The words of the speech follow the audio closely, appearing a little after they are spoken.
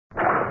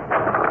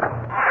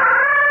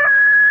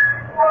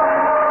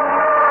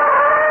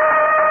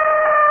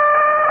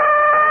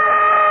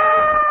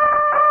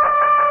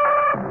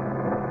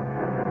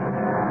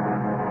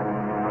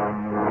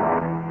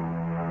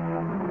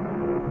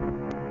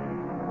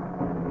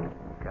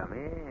Come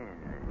in.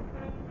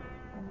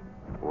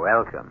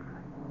 Welcome.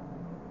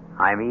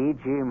 I'm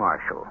E.G.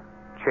 Marshall,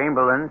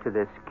 Chamberlain to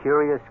this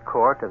curious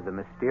court of the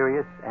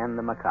mysterious and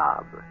the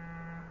macabre.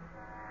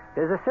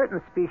 There's a certain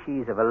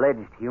species of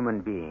alleged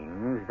human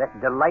beings that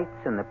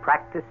delights in the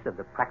practice of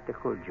the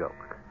practical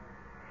joke.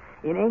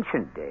 In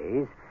ancient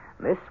days,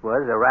 this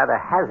was a rather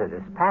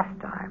hazardous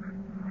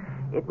pastime.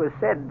 It was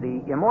said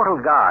the immortal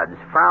gods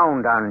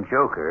frowned on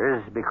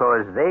jokers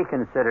because they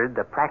considered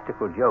the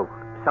practical joke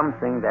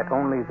something that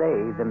only they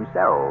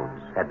themselves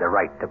had the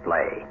right to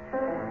play.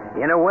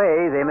 In a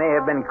way, they may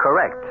have been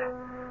correct,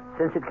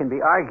 since it can be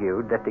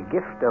argued that the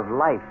gift of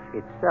life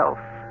itself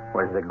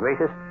was the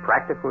greatest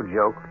practical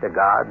joke the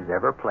gods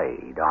ever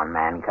played on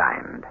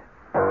mankind.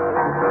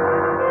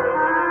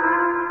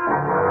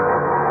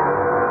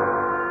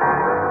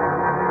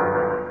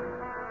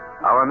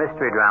 Our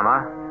mystery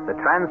drama, The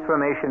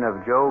Transformation of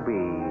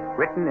Joebee,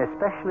 written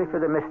especially for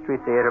the Mystery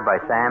Theater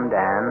by Sam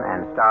Dan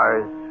and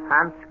stars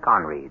Hans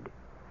Conried.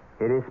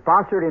 It is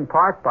sponsored in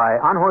part by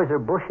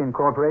Anheuser-Busch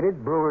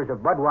Incorporated, Brewers of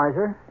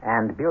Budweiser,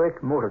 and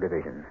Buick Motor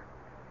Division.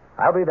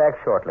 I'll be back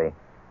shortly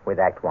with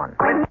Act One.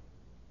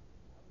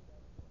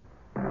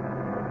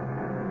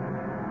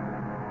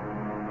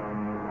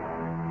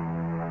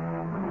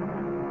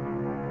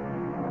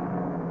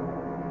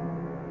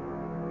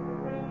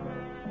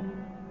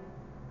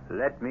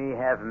 Let me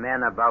have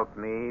men about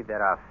me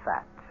that are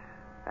fat,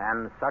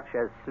 and such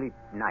as sleep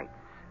nights.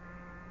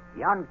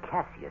 Yon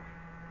Cassius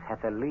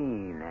hath a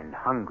lean and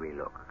hungry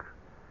look.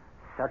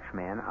 Such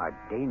men are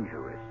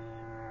dangerous.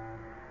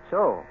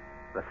 So,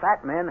 the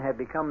fat men have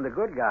become the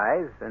good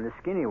guys, and the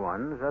skinny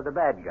ones are the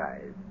bad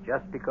guys,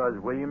 just because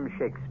William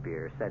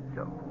Shakespeare said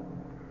so.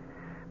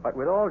 But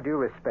with all due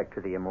respect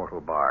to the immortal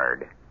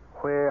bard,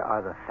 where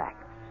are the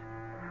facts?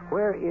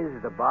 Where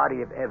is the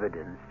body of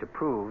evidence to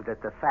prove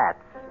that the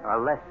fats are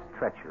less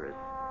treacherous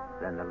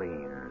than the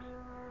leans?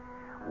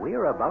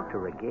 We're about to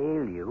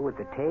regale you with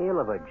the tale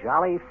of a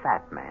jolly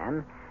fat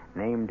man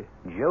named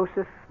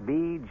Joseph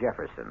B.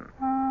 Jefferson.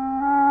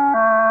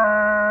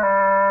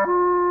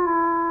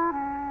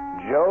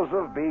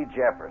 Joseph B.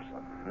 Jefferson.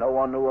 No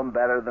one knew him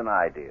better than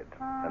I did.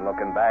 And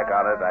looking back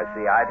on it, I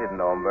see I didn't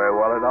know him very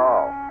well at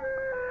all.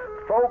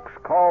 Folks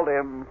called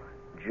him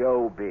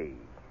Joebee.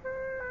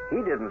 He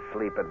didn't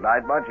sleep at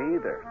night much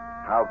either.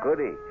 How could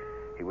he?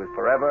 He was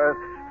forever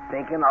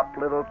thinking up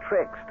little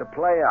tricks to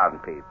play on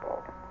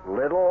people.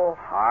 Little,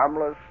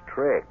 harmless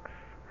tricks.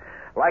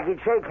 Like he'd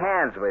shake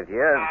hands with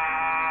you.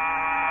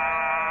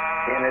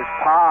 In his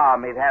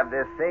palm, he'd have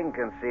this thing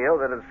concealed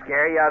that'd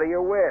scare you out of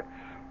your wits.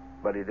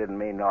 But he didn't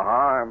mean no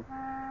harm.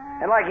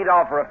 And like he'd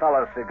offer a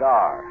fellow a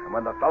cigar. And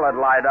when the fellow'd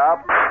light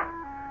up,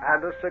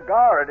 and the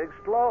cigar would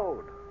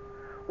explode.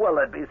 Well,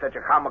 there'd be such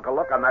a comical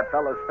look on that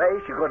fellow's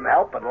face, you couldn't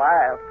help but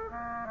laugh.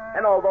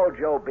 And although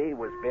Joebee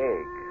was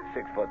big,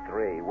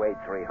 6'3", weighed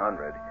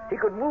 300, he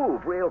could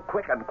move real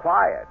quick and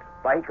quiet.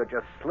 Why, he could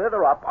just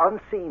slither up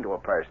unseen to a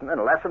person.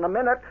 In less than a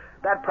minute,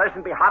 that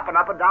person'd be hopping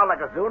up and down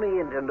like a Zuni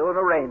Indian doing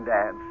a rain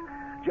dance.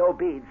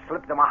 Joebee'd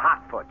slipped him a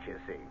hot foot, you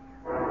see.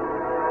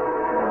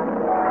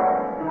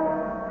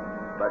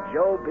 But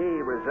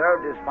Joebee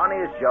reserved his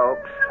funniest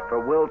jokes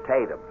for Will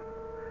Tatum.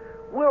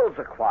 Will's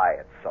a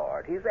quiet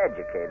sort. He's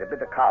educated, been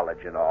to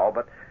college and all,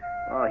 but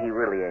he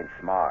really ain't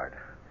smart.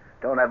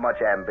 Don't have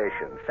much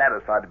ambition.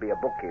 Satisfied to be a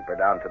bookkeeper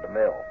down to the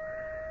mill.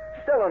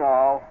 Still and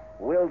all,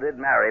 Will did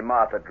marry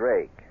Martha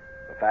Drake.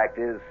 The fact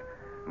is,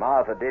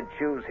 Martha did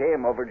choose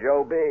him over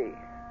Joebee.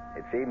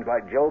 It seems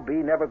like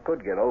Joebee never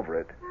could get over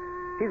it.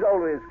 He's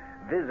always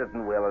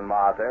visiting Will and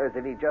Martha as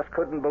if he just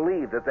couldn't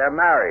believe that they're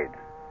married.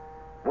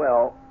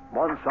 Well,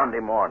 one Sunday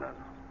morning.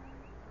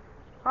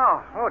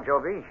 Oh, hello,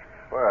 Joebee.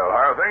 Well,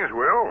 how are things,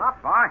 Will? Oh,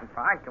 fine.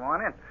 Come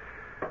on in.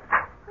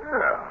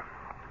 Yeah.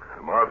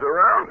 Martha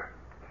around?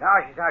 No,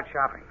 she's out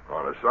shopping.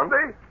 On a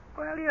Sunday?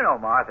 Well, you know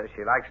Martha.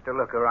 She likes to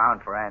look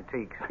around for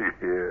antiques.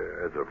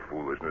 Yeah, that's a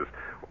foolishness.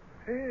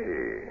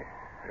 Hey,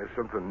 there's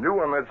something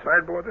new on that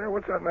sideboard there.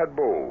 What's that in that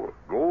bowl?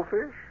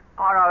 Goldfish?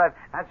 Oh, no,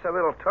 that's a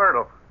little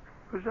turtle.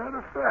 Is that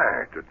a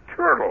fact? A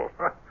turtle?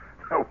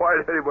 Now, why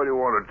does anybody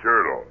want a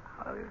turtle?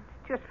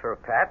 Just for a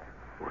pet.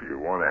 Well, you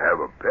want to have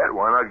a pet?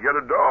 Why not get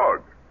a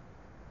dog?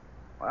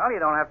 Well, you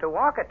don't have to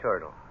walk a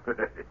turtle.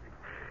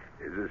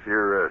 Is this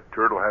here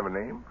turtle have a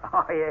name?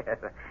 Oh, yes.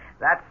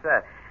 That's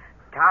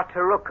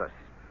Tartarucus.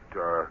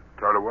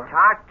 Tartar what?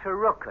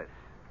 Tartarucus.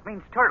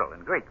 Means turtle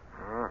in Greek.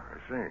 Oh, I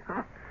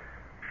see.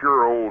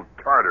 Sure old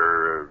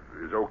Tartar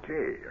is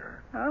okay.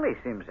 Well, he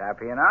seems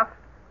happy enough.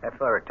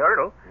 For a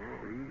turtle.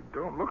 Well, he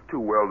don't look too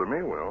well to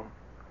me, Will.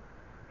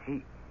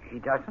 He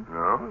doesn't?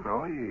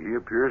 No, he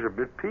appears a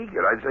bit peaked.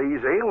 I'd say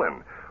he's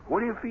ailing.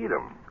 What do you feed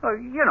him?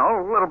 You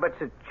know, little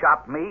bits of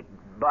chopped meat,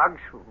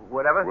 bugs,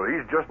 whatever. Well,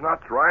 he's just not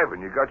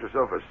thriving. You got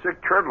yourself a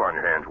sick turtle on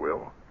your hands,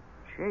 Will.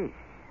 Gee,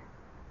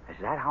 is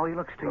that how he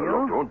looks to you?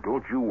 No,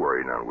 don't you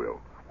worry now,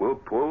 Will. We'll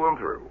pull him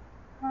through.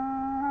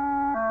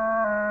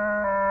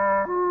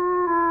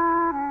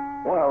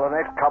 Well, the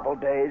next couple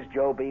days,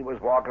 Joebee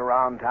was walking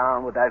around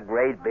town with that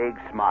great big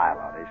smile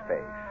on his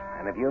face.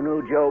 And if you knew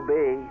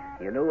Joebee,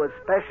 you knew a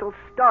special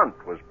stunt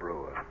was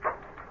brewing.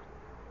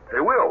 Hey,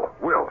 Will,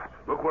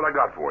 look what I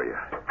got for you.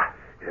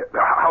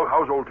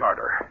 How's old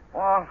Tartar?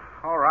 Well,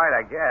 all right,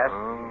 I guess.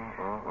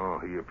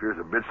 He appears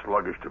a bit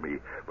sluggish to me,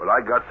 but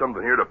I got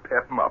something here to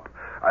pep him up.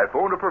 I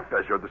phoned a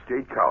professor at the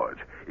state college.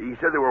 He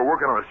said they were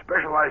working on a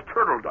specialized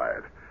turtle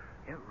diet.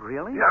 Yeah,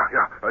 really?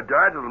 Yeah. A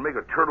diet that'll make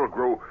a turtle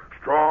grow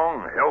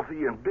strong,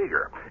 healthy, and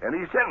bigger. And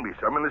he sent me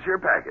some in this here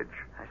package.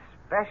 A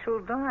special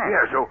diet?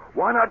 Yeah, so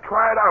why not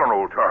try it out on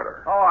old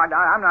Tartar? Oh,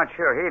 I'm not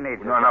sure he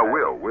needs it. No,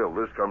 Will,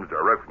 this comes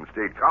direct from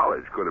state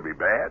college. Could it be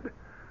bad?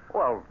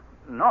 Well,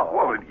 no.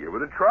 Well, then give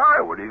it a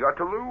try. What do you got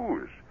to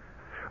lose?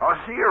 I'll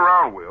see you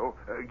around, Will.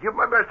 Give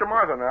my best to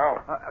Martha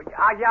now.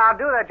 Yeah, I'll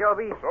do that,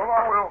 Joebee. So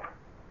long, Will.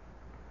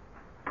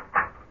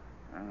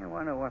 I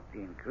wonder what the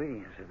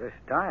ingredients of this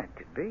diet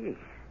could be.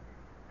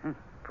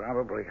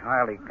 Probably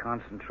highly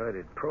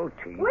concentrated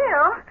protein.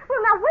 Well,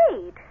 now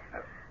wait.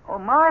 Oh,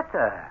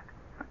 Martha.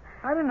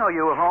 I didn't know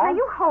you were home. Now,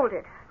 you hold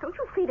it. Don't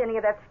you feed any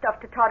of that stuff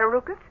to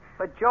Tartarucas.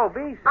 But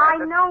Joebee said I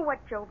know what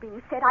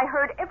Joebee said. I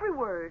heard every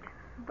word.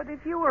 But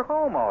if you were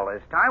home all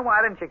this time,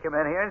 why didn't you come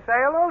in here and say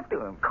hello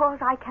to him? Because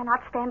I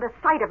cannot stand the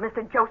sight of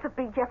Mr. Joseph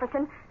B.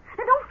 Jefferson.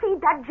 Now, don't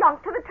feed that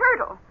junk to the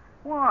turtle.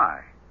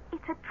 Why?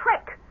 It's a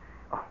trick.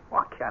 Oh,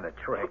 what kind of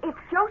trick? If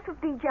Joseph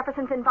B.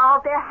 Jefferson's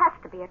involved, there has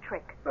to be a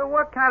trick. But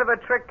what kind of a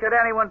trick could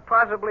anyone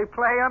possibly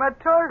play on a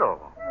turtle?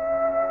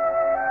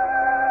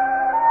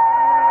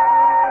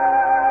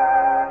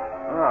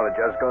 Well, it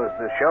just goes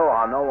to show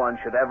how no one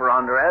should ever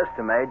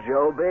underestimate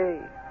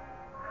Joebee.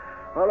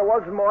 Well, it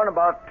wasn't more than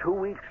about 2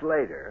 weeks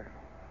later.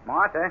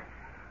 Martha,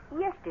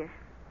 Yes, dear.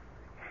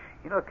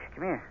 you look,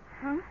 come here.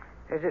 Hmm?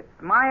 Is it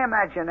my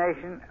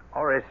imagination,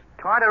 or is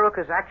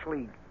Tartarucas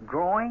actually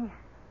growing?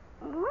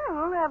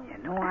 Well,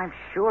 You know, I'm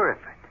sure of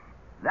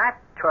it. That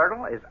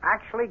turtle is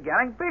actually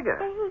getting bigger.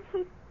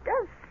 he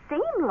does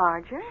seem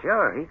larger.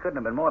 Sure, he couldn't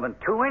have been more than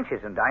 2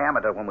 inches in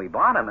diameter when we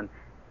bought him, and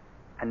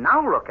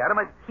now look at him,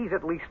 he's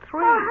at least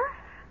 3. Uh-huh.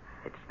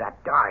 It's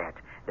that diet.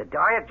 The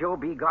diet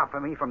Joebee got for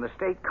me from the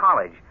state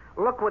college.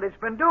 Look what it's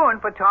been doing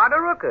for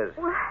Tartarucas.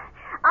 Well,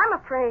 I'm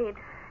afraid.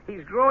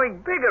 He's growing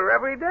bigger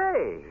every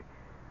day.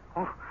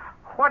 Oh,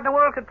 what in the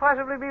world could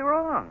possibly be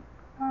wrong?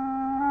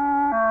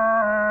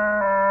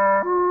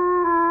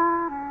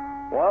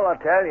 Well, I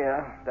tell you,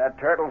 that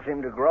turtle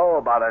seemed to grow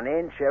about an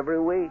inch every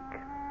week.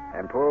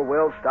 And poor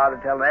Will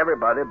started telling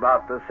everybody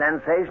about the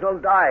sensational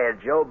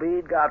diet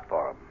Joebee'd got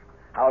for him.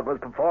 How it was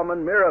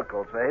performing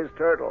miracles for his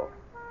turtle.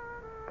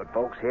 But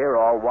folks here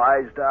all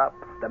wised up.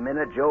 The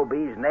minute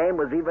Joebee's name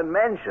was even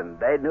mentioned,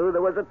 they knew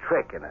there was a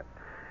trick in it.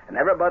 And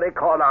everybody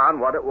caught on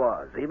what it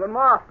was, even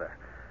Martha.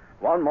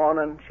 One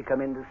morning, she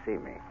come in to see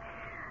me.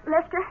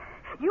 Lester,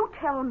 you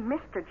tell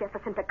Mr.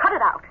 Jefferson to cut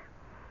it out.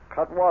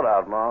 Cut what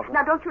out, Martha?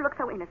 Now, don't you look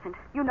so innocent.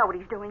 You know what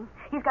he's doing.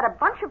 He's got a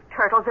bunch of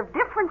turtles of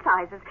different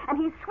sizes,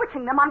 and he's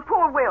switching them on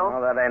poor Will.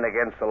 Well, that ain't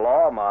against the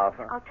law,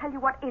 Martha. I'll tell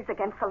you what is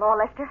against the law,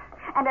 Lester.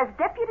 And as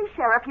deputy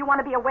sheriff, you want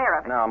to be aware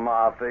of it. Now,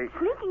 Martha.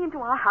 Sneaking into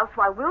our house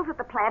while Will's at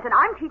the plant and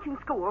I'm teaching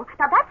school.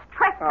 Now, that's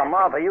trespass. Now,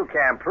 Martha, you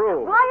can't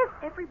prove. Why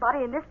is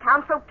everybody in this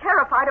town so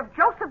terrified of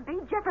Joseph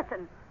B.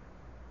 Jefferson?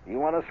 You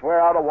want to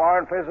swear out a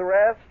warrant for his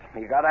arrest?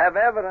 You got to have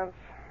evidence.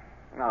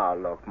 Now,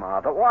 look,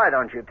 Martha, why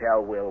don't you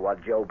tell Will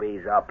what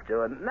Joebee's up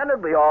to, and then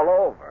it'll be all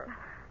over.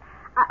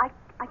 I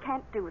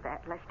can't do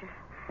that, Lester.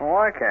 Well,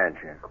 why can't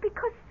you?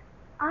 Because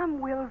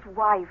I'm Will's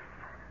wife.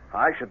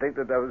 I should think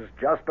that was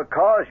just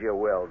because you're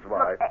Will's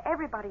wife. Look,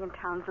 everybody in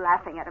town's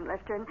laughing at him,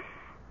 Lester, and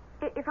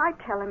if I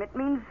tell him, it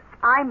means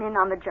I'm in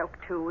on the joke,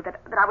 too, that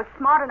I was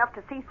smart enough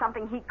to see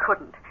something he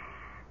couldn't.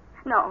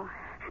 No,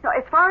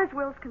 as far as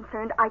Will's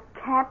concerned, I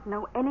can't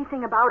know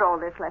anything about all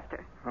this,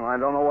 Lester. Well, I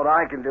don't know what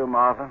I can do,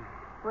 Martha.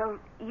 Well,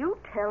 you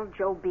tell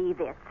Joebee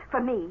this,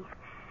 for me.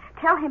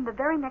 Tell him the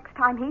very next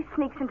time he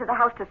sneaks into the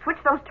house to switch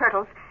those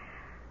turtles,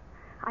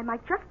 I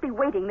might just be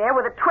waiting there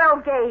with a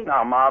 12 gauge.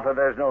 Now, Martha,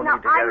 there's no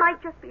need to I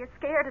might just be a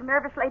scared and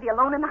nervous lady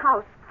alone in the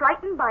house,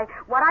 frightened by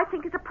what I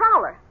think is a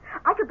prowler.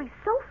 I could be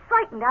so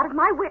frightened out of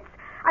my wits,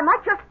 I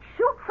might just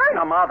shoot first.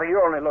 Now, Martha,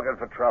 you're only looking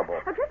for trouble.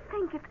 Now, just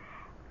think,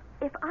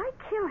 if I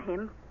kill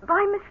him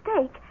by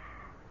mistake,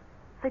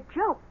 the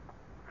joke,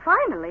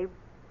 finally,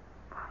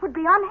 would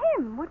be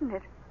on him, wouldn't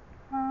it?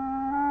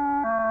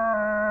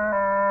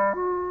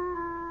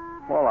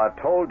 Well, I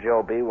told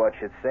Joebee what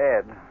she'd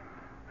said.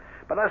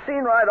 But I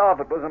seen right off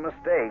it was a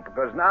mistake,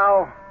 because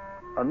now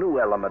a new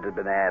element had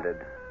been added.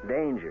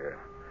 Danger.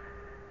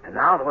 And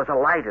now there was a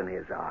light in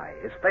his eye.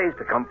 His face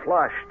become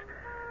flushed.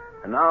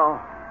 And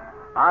now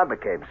I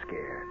became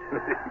scared.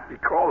 You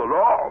call it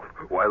off?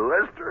 Why,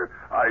 Lester,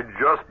 I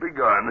just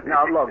begun.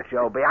 Now, look,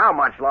 Joebee, how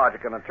much larger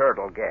can a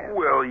turtle get?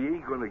 Well, you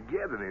ain't going to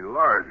get any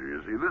larger.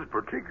 You see, this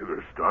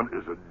particular stunt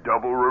is a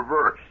double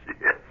reverse.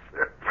 Yes,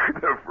 sir.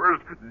 The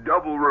first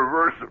double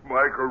reverse of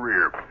my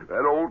career.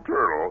 That old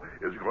turtle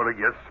is going to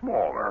get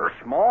smaller.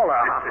 Smaller?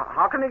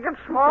 How can he get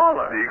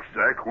smaller? The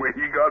exact way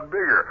he got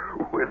bigger,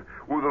 with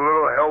a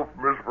little help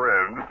from his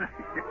friends.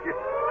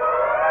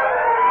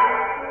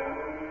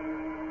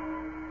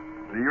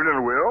 You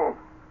didn't, Will?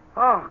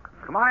 Oh,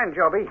 come on in,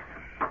 Joebee.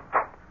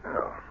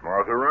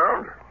 Martha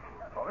around?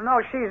 Oh,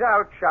 no, she's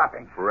out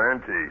shopping. For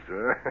antiques,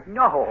 huh?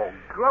 No,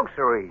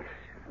 groceries.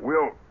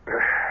 Will,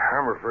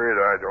 I'm afraid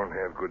I don't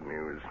have good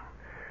news.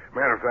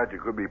 Matter of fact,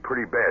 it could be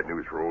pretty bad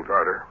news for old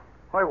Tartar.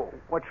 Wait,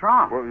 what's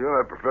wrong? Well, you know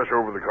that professor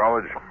over the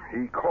college?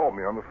 He called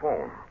me on the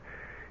phone.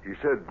 He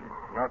said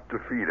not to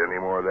feed any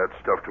more of that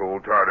stuff to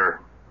old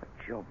Tartar.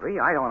 Joebee,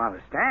 I don't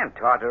understand.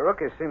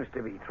 Tartarucus seems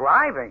to be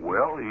thriving.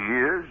 Well, he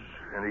is,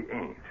 and he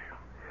ain't.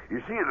 You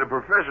see, the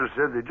professor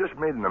said they just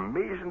made an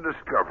amazing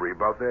discovery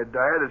about that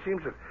diet. It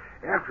seems that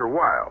after a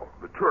while,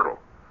 the turtle,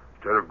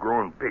 instead of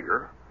growing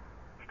bigger,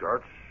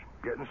 starts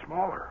getting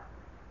smaller.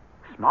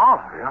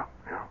 Smaller?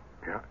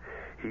 Yeah.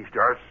 He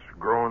starts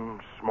growing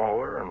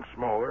smaller and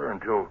smaller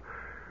until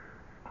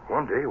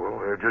one day, well,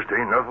 there just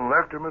ain't nothing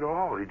left of him at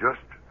all. He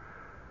just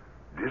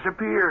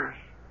disappears.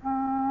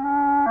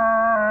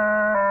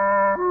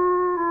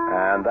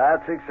 And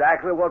that's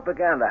exactly what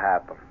began to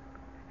happen.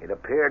 It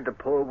appeared to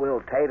poor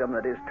Will Tatum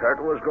that his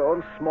turtle was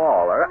growing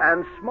smaller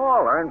and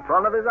smaller in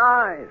front of his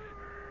eyes.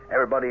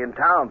 Everybody in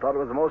town thought it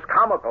was the most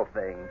comical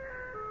thing.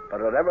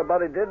 But what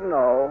everybody didn't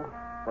know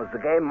was the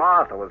game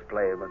Martha was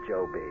playing with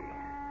Joebee.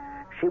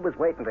 She was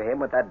waiting for him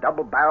with that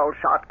double-barreled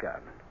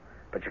shotgun.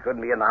 But she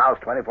couldn't be in the house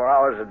 24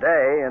 hours a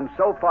day, and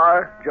so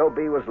far,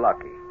 Joebee was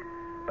lucky.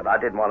 But I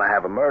didn't want to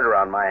have a murder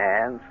on my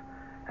hands.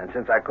 And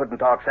since I couldn't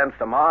talk sense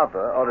to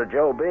Martha or to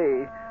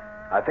Joebee,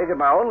 I figured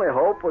my only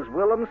hope was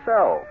Will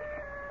himself.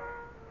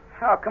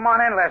 Oh, come on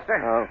in, Lester.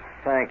 Oh,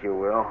 thank you,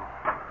 Will.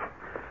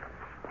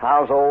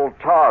 How's old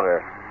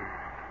Tartar?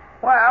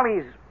 Well,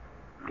 he's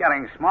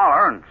getting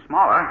smaller and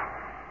smaller.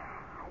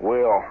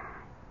 Will,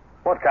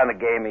 what kind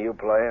of game are you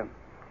playing?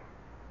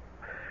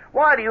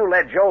 Why do you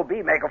let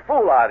Joebee make a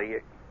fool out of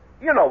you?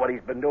 You know what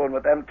he's been doing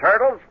with them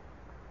turtles.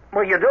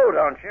 Well, you do,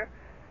 don't you?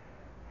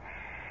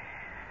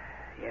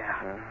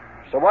 Yeah.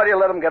 So why do you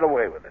let him get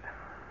away with it?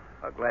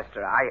 Look,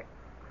 Lester, I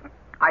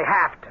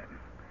have to.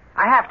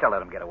 I have to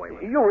let him get away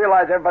with it. You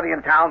realize everybody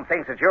in town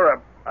thinks that you're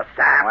a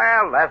sap?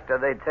 Well, Lester,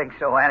 they'd think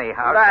so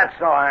anyhow. That's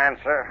no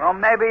answer. Well,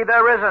 maybe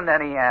there isn't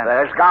any answer.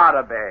 There's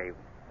gotta be.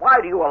 Why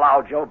do you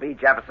allow Joebee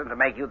Jefferson to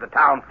make you the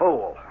town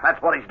fool?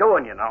 That's what he's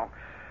doing, you know.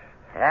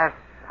 Yes,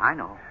 I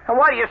know. And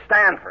why do you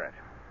stand for it?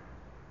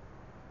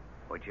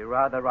 Would you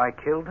rather I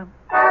killed him?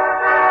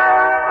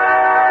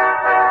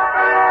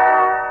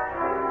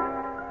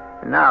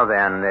 Now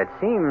then, it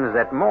seems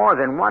that more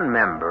than one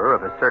member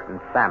of a certain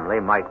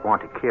family might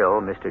want to kill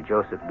Mr.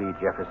 Joseph B.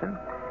 Jefferson.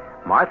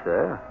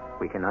 Martha,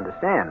 we can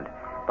understand.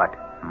 But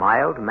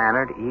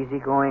mild-mannered,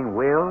 easygoing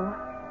Will?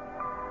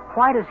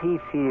 Why does he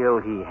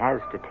feel he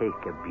has to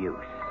take abuse?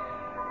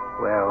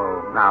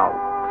 Well,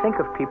 now, think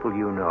of people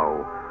you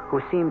know who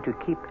seem to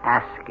keep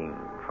asking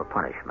for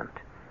punishment.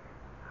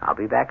 I'll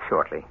be back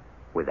shortly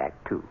with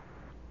Act Two.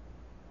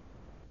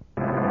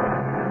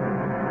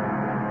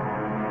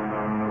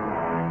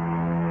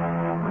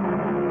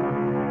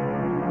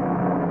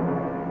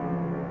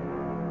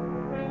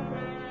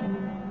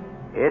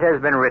 It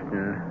has been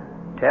written,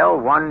 tell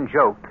one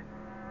joke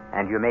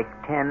and you make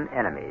 10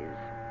 enemies.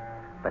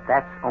 But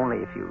that's only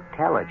if you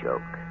tell a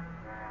joke.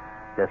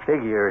 The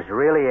figures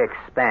really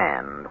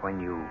expand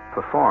when you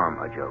perform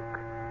a joke.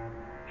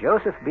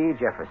 Joseph B.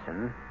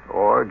 Jefferson,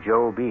 or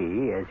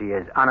Joebee, as he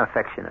is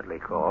unaffectionately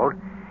called,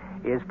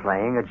 is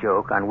playing a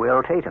joke on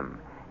Will Tatum,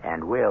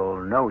 and Will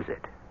knows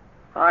it.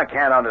 I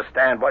can't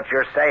understand what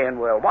you're saying,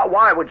 Will.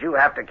 Why would you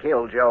have to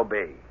kill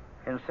Joebee?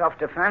 In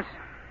self-defense?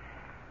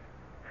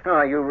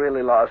 Oh, you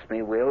really lost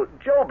me, Will.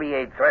 Joebee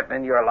ain't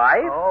threatening your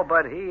life. Oh,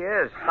 but he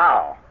is.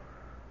 How?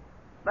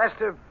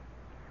 Lester,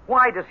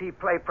 why does he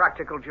play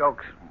practical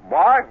jokes?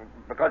 Why?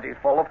 Because he's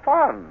full of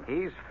fun.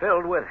 He's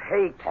filled with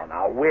hate. Oh,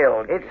 now,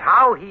 Will... It's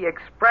how he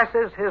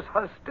expresses his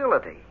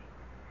hostility.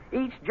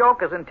 Each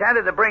joke is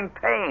intended to bring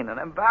pain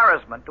and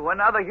embarrassment to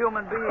another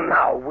human being.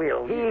 Now,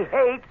 Will... He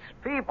hates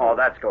people. Oh,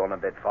 that's going a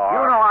bit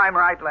far. You know I'm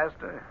right,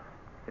 Lester.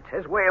 It's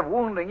his way of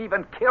wounding,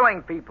 even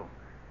killing people.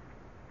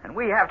 And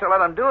we have to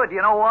let him do it.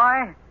 You know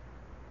why?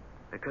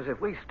 Because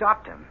if we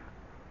stopped him,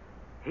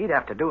 he'd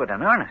have to do it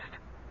in earnest.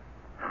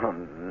 Oh,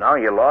 now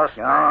you lost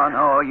me.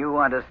 No, you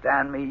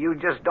understand me. You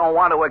just don't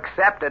want to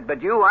accept it,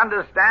 but you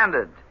understand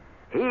it.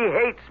 He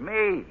hates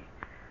me.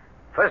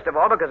 First of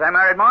all, because I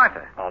married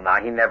Martha. Oh,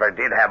 now, he never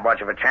did have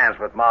much of a chance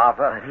with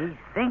Martha. But he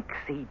thinks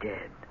he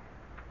did.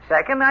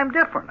 Second, I'm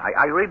different.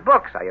 I read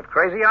books. I have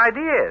crazy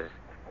ideas.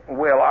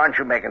 Will, aren't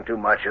you making too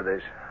much of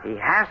this? He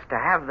has to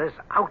have this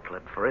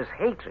outlet for his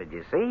hatred,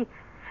 you see.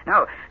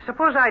 Now,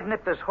 suppose I'd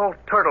nipped this whole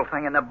turtle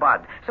thing in the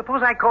bud.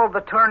 Suppose I called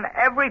the turn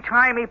every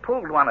time he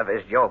pulled one of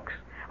his jokes.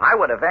 I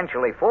would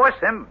eventually force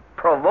him,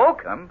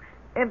 provoke him,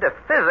 into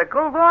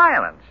physical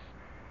violence.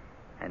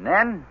 And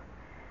then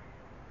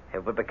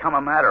it would become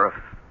a matter of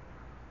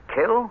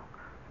kill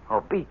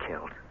or be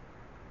killed.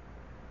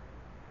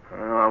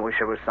 Oh, I wish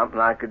there was something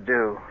I could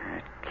do.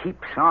 It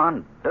keeps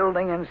on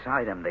building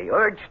inside him. The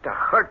urge to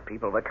hurt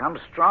people becomes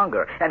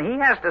stronger, and he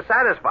has to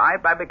satisfy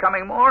it by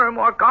becoming more and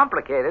more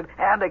complicated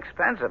and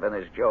expensive in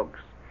his jokes.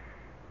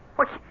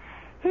 What?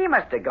 He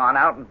must have gone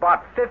out and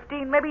bought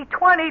 15, maybe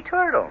 20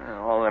 turtles.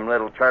 All them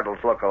little turtles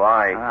look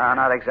alike.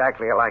 Not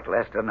exactly alike,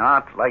 Lester.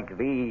 Not like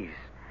these.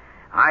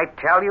 I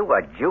tell you,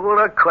 a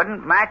jeweler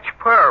couldn't match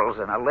pearls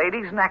in a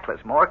lady's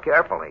necklace more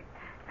carefully.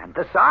 And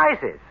the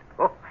sizes.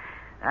 Oh,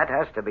 that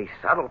has to be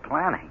subtle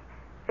planning.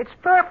 It's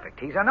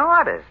perfect. He's an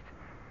artist.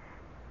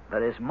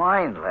 But his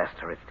mind,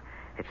 Lester,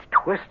 it's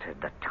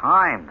twisted. The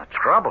time, the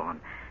trouble,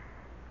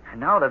 and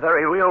now the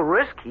very real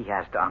risk he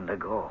has to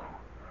undergo.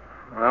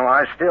 Well,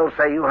 I still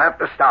say you have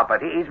to stop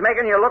it. He's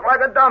making you look like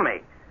a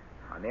dummy.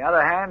 On the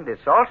other hand,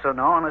 it's also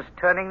known as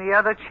turning the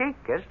other cheek,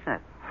 isn't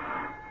it?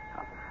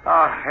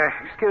 Oh,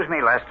 excuse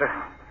me, Lester.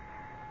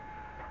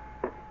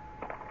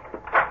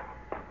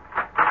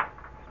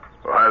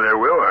 Well, hi there,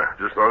 Will. I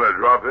just thought I'd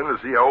drop in to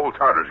see how old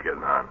Tartar's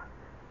getting on.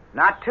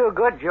 Not too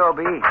good,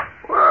 Joebee.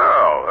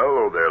 Well,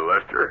 hello there,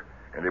 Lester.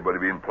 Anybody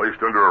being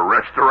placed under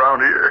arrest around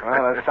here?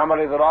 Well, there's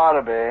somebody that ought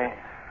to be.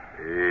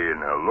 Hey,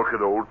 now look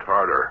at old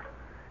Tartar.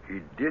 He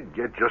did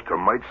get just a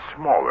mite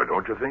smaller,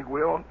 don't you think,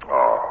 Will?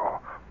 Oh,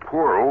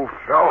 poor old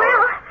fella.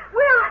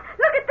 Will,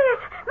 look at this.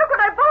 Look what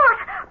I bought.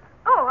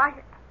 Oh,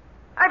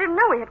 I didn't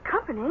know we had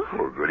company.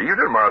 Well, good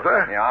evening,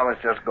 Martha. Yeah, I was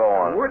just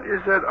going. What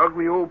is that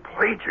ugly old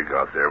plate you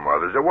got there,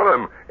 Martha? Is that one of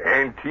them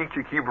antiques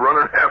you keep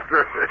running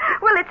after?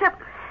 Well,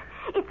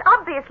 it's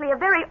obviously a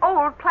very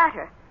old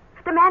platter.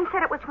 The man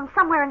said it was from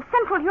somewhere in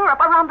Central Europe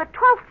around the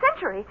 12th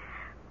century.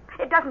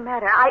 It doesn't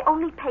matter. I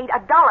only paid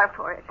 $1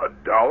 for it.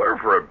 $1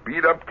 for a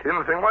beat-up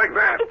tin thing like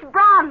that? It's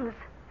bronze.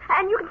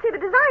 And you can see the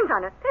designs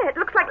on it. It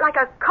looks like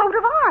a coat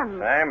of arms.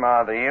 Say,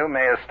 Martha, you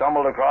may have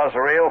stumbled across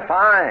a real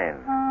find.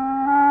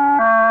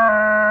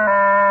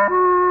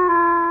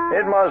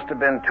 It must have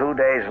been 2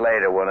 days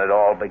later when it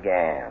all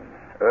began.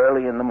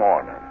 Early in the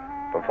morning.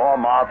 Before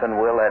Martha and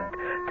Will had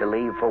to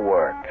leave for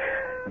work,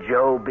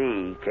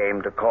 Joebee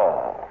came to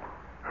call.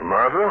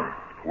 Martha,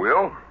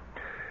 Will,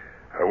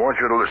 I want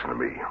you to listen to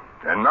me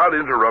and not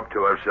interrupt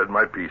till I've said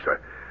my piece.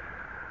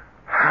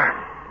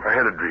 I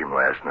had a dream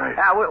last night.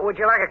 Would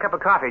you like a cup of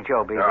coffee,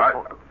 Joebee?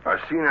 I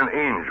seen an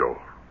angel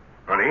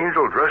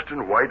dressed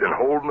in white and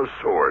holding a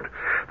sword.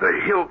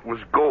 The hilt was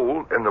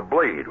gold and the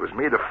blade was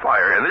made of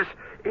fire. And this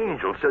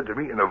angel said to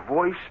me in a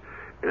voice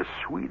as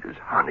sweet as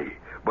honey,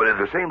 but at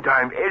the same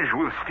time edged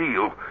with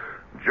steel,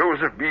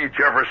 Joseph B.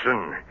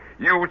 Jefferson,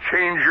 you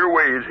change your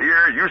ways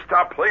here. You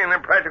stop playing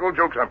them practical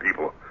jokes on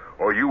people,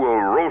 or you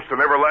will roast an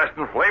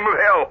everlasting flame of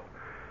hell.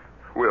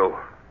 Will,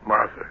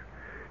 Martha,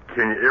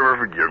 can you ever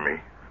forgive me?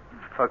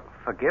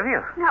 Forgive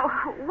you? Now,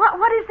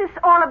 what is this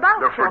all about,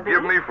 Now, Joebee?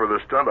 forgive me for the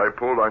stunt I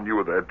pulled on you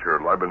with that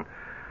turtle. I've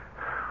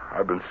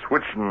been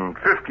switching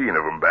 15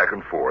 of them back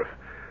and forth.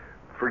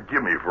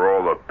 Forgive me for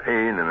all the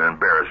pain and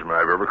embarrassment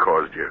I've ever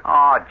caused you.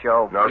 Oh,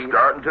 Joebee. Now,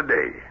 starting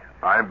today,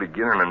 I'm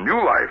beginning a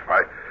new life.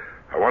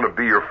 I want to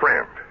be your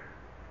friend.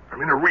 I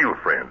mean, a real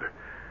friend.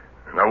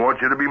 And I want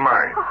you to be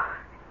mine. Oh,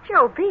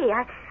 Joebee,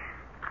 I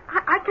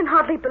can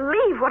hardly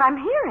believe what I'm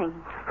hearing.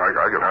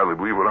 I can hardly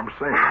believe what I'm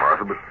saying,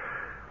 Martha, but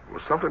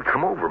something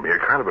come over me, a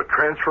kind of a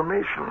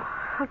transformation.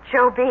 Oh,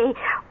 Joebee,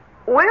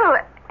 Will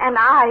and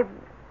I,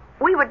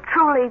 we would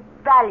truly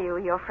value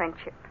your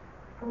friendship.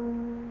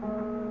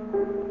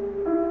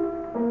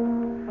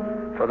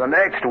 For the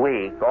next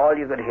week, all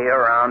you could hear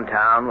around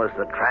town was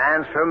the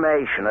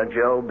transformation of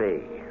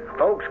Joebee.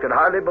 Folks could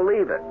hardly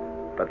believe it,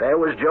 but there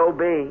was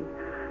Joebee,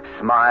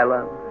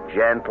 smiling,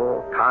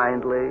 gentle,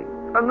 kindly,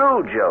 a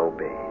new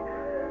Joebee.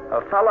 A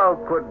fellow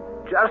could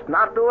just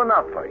not do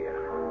enough for you.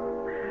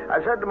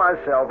 I said to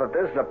myself, if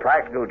this is a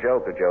practical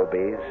joke of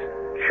Joebee's,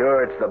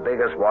 sure, it's the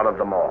biggest one of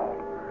them all.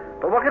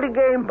 But what could he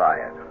gain by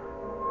it?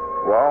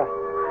 Well,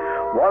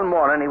 one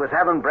morning he was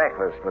having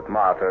breakfast with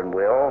Martha and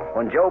Will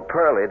when Joe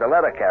Purley, the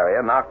letter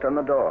carrier, knocked on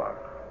the door.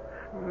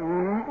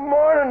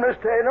 Morning, Miss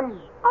Tatum.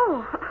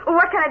 Oh,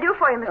 what can I do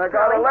for you, Mr. I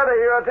got a Purley? letter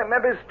here. I think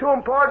maybe it's too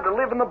important to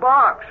leave in the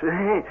box.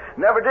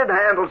 Never did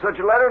handle such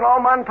a letter in all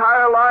my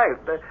entire life.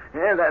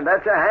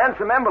 That's a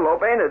handsome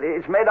envelope, ain't it?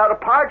 It's made out of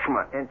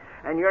parchment,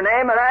 and your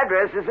name and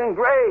address is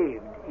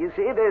engraved. You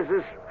see, there's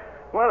this,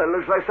 well, it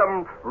looks like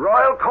some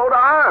royal coat of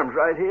arms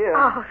right here.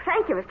 Oh,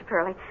 thank you, Mr.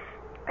 Purley.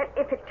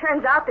 If it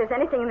turns out there's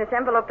anything in this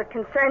envelope that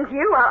concerns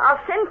you, I'll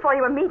send for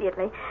you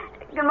immediately.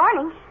 Good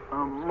morning.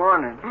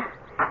 Morning.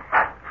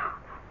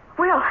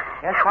 Will.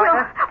 Yes, Will,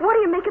 Martha? what do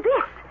you make of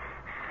this?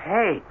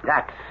 Hey,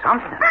 that's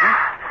something.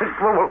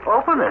 Well,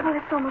 open it. Well,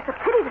 it's almost a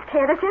pity to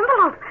tear this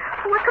envelope.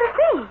 What could it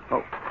be?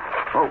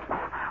 Oh,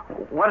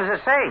 what does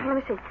it say? Let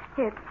me see.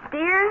 Here,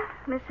 dear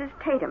Mrs.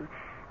 Tatum,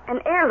 an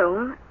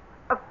heirloom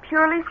of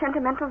purely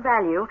sentimental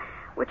value,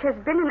 which has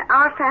been in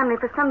our family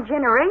for some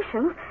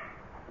generations,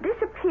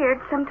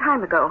 disappeared some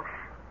time ago.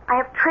 I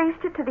have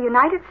traced it to the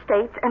United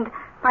States and,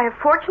 by a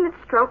fortunate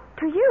stroke,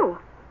 to you.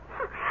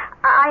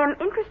 I am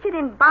interested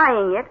in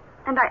buying it,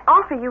 and I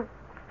offer you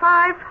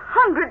 $500.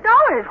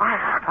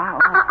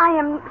 I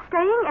am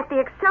staying at the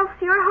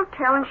Excelsior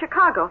Hotel in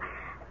Chicago.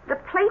 The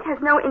plate has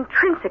no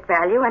intrinsic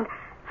value, and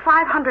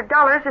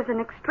 $500 is an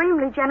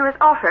extremely generous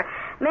offer.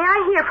 May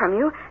I hear from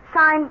you?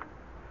 Signed,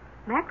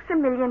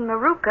 Maximilian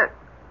Maruca,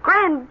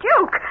 Grand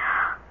Duke.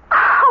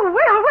 Oh,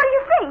 Will, what do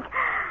you think?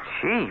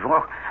 Gee,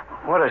 well,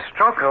 what a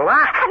stroke of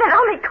luck. And it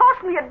only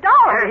cost me $1.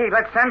 Hey,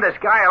 let's send this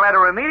guy a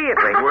letter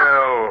immediately.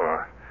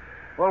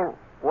 Well,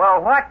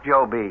 Well, what,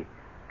 Joebee?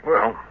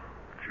 well,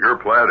 it's your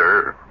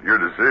platter, your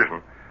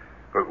decision.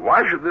 But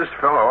why should this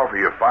fellow offer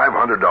you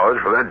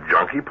 $500 for that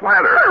junky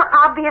platter? Well,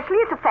 obviously,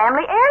 it's a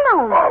family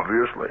heirloom.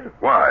 Obviously.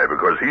 Why?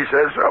 Because he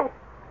says so?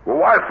 Well,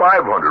 why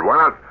 $500?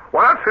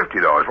 Why not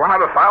 $50? Why not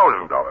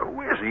 $1,000?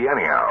 Who is he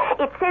anyhow?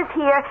 It says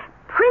here,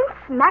 Prince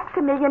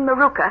Maximilian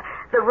Maruka,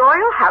 the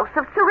Royal House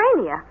of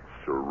Serenia.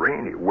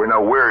 Serenia?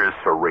 Where is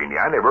Serenia?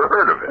 I never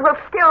heard of it. Well,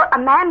 still, a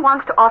man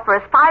wants to offer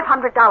us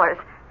 $500.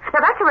 Now,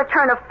 that's a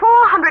return of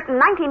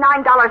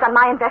 $499 on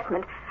my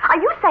investment. Are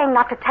you saying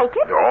not to take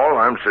it? All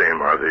I'm saying,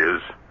 Martha,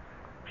 is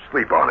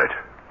sleep on it.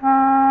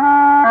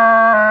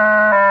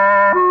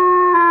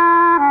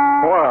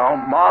 Well,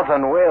 Martha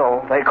and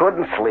Will, they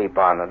couldn't sleep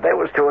on it. They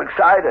was too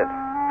excited.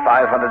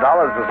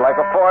 $500 was like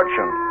a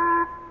fortune.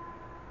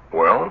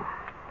 Well,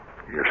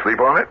 you sleep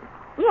on it?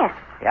 Yes.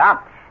 Yeah,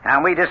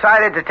 and we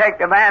decided to take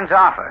the man's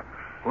offer.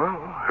 Well,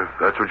 if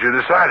that's what you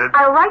decided.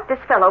 I'll write this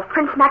fellow,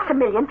 Prince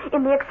Maximilian,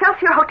 in the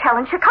Excelsior Hotel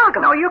in Chicago.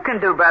 No, you can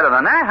do better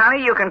than that,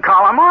 honey. You can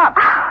call him up.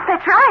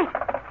 That's right.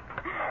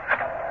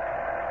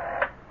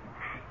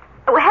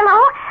 Oh, hello?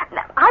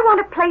 I want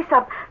to place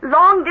a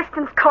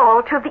long-distance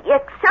call to the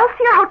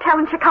Excelsior Hotel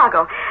in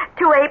Chicago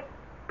to a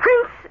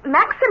Prince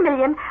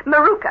Maximilian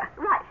Maruka.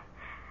 Right.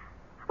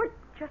 Well,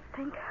 just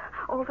think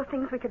all the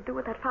things we could do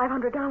with that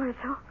 $500,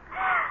 huh?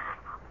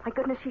 My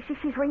goodness,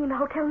 she's ringing the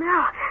hotel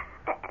now.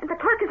 And the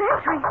clerk is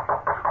answering.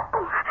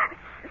 Oh,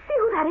 see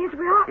who that is,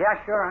 Will? Yeah,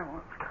 sure.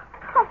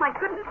 Oh, my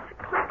goodness.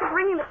 The clerk is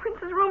ringing the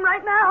prince's room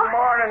right now.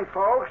 Morning,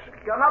 folks.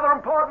 Got another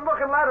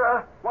important-looking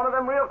letter. One of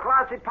them real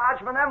classy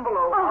parchment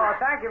envelopes. Oh,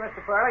 thank you, Mr.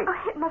 Furley.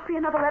 Oh, it must be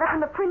another letter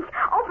from the prince.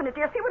 Open it,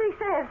 dear. See what he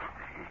says.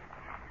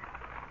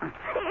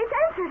 It's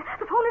answered.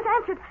 The phone is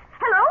answered.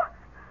 Hello?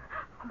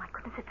 Oh, my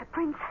goodness, it's the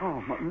prince.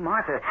 Oh,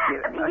 Martha.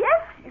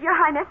 Yes, Your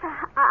Highness.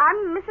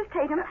 I'm Mrs.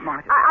 Tatum.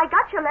 Martha. I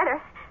got your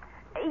letter.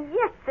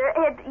 Yes, sir.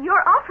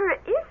 Your offer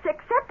is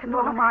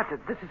acceptable. No, Martha,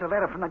 this is a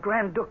letter from the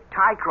Grand Duke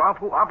Tycroft,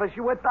 who offers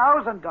you $1,000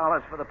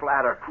 for the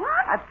platter.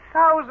 What?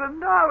 $1,000.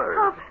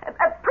 Oh,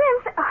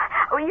 Prince,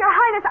 Your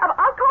Highness,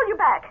 I'll call you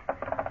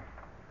back.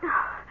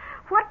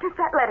 What does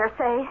that letter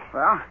say?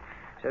 Well,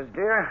 it says,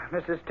 Dear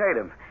Mrs.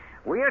 Tatum,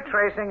 we are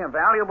tracing a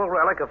valuable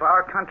relic of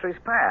our country's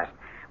past.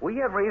 We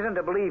have reason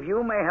to believe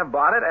you may have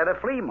bought it at a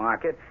flea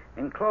market.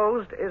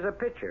 Enclosed is a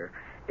picture.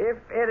 If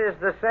it is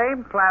the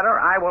same platter,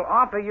 I will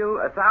offer you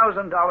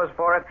 $1,000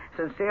 for it.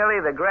 Sincerely,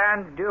 the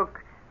Grand Duke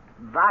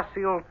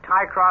Vasil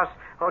Tycross,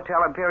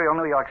 Hotel Imperial,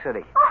 New York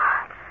City.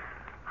 Oh,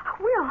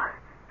 Will,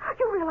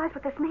 you realize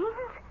what this means?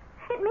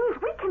 It means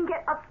we can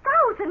get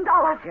 $1,000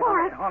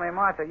 for it. Only,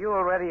 Martha, you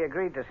already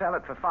agreed to sell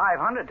it for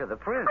 $500 to the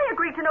prince. I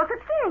agreed to no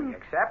such thing. He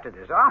accepted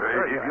his offer.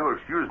 If you'll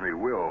excuse me,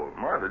 Will,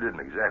 Martha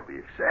didn't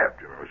exactly accept.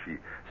 She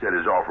said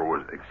his offer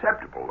was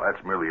acceptable. That's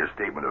merely a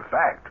statement of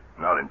fact,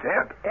 not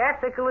intent.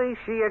 Ethically,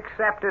 she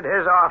accepted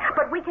his offer.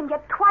 But we can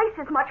get twice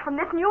as much from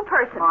this new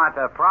person.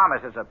 Martha, a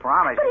promise is a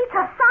promise. But it's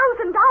 $1,000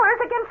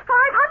 against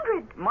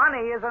 $500.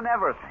 Money isn't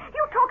everything.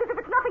 You talk as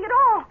if it's nothing at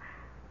all.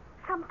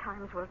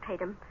 Sometimes, Will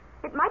Tatum,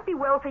 it might be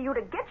well for you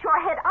to get your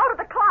head out of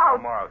the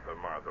clouds.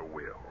 Martha,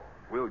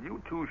 Will,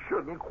 you two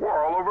shouldn't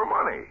quarrel over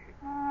money.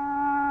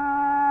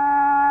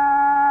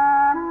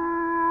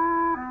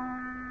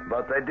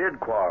 But they did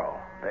quarrel.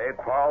 They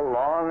quarreled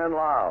long and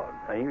loud.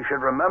 And you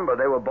should remember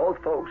they were both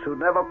folks who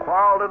never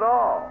quarreled at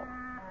all.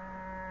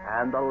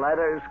 And the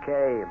letters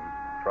came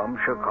from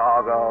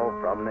Chicago,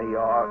 from New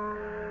York,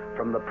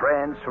 from the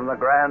Prince, from the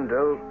Grand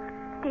Duke.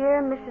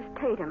 Dear Mrs.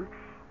 Tatum,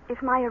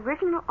 if my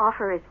original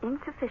offer is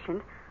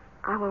insufficient,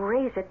 I will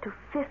raise it to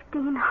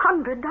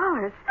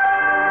 $1,500.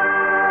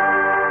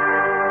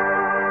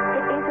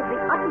 It is of the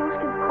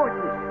utmost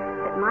importance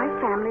that my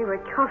family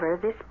recover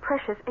this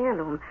precious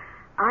heirloom.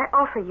 I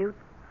offer you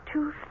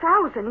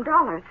 $2,000.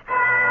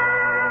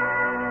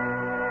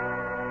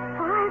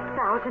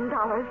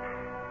 $5,000.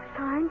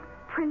 Signed,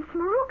 Prince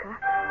Maruka.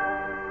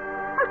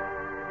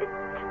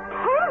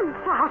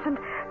 10,000.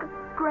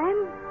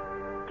 Grand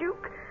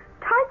Duke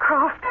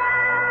Tycroft.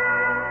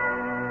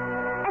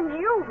 And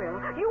you, Will.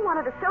 You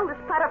wanted to sell this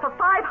platter for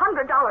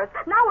 $500.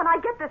 Now when I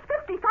get this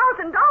 $50,000...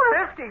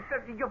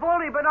 50? You've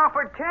only been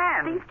offered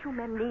 10. These two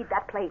men need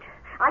that plate.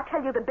 I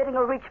tell you the bidding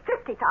will reach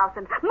 $50,000.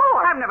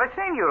 More. I've never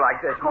seen you like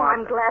this, Oh,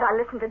 I'm Martha. glad I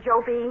listened to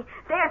Joebee.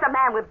 There's a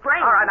man with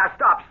brains. All right, now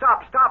stop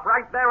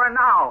right there and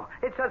now.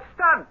 It's a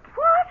stunt.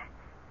 What?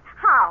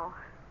 How?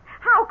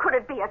 How could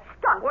it be a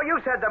stunt? Well, you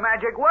said the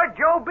magic word,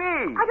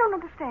 Joebee. I don't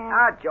understand.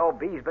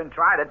 Joebee's been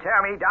trying to tear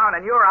me down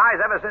in your eyes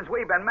ever since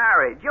we've been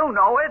married. You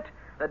know it.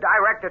 The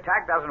direct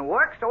attack doesn't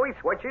work, so he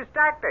switches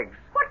tactics.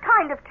 What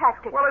kind of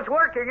tactics? Well, it's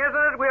working,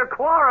 isn't it? We're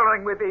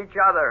quarreling with each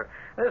other.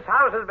 This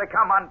house has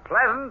become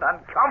unpleasant,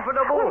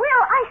 uncomfortable.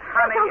 Will,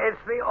 Honey,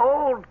 it's the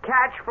old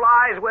catch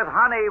flies with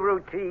honey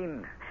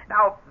routine.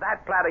 Now,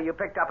 that platter you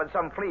picked up at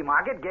some flea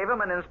market gave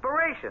him an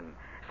inspiration.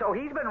 So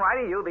he's been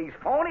writing you these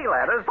phony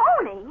letters.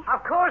 Phony?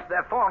 Of course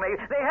they're phony.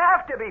 They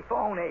have to be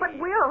phony. But,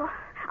 Will,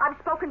 I've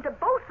spoken to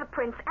both the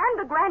Prince and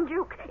the Grand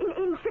Duke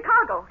in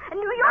Chicago and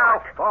New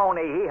York. Now,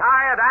 phony. He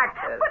hired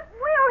actors. But,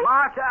 Will...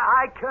 Martha,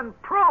 I can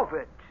prove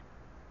it.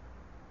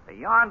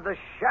 Beyond the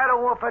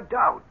shadow of a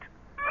doubt.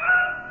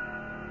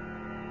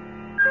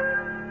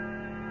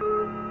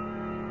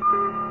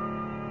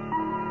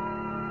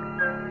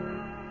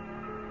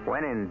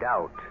 When in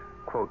doubt,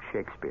 quote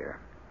Shakespeare,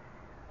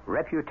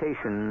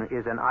 reputation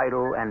is an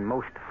idle and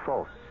most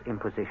false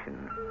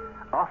imposition,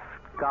 oft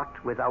got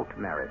without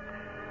merit,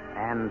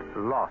 and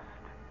lost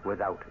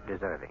without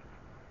deserving.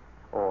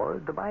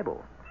 Or the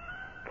Bible.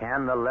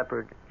 Can the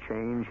leopard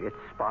change its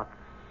spots?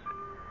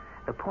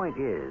 The point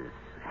is,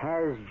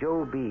 has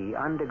Joebee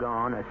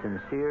undergone a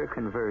sincere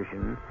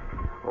conversion,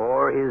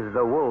 or is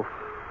the wolf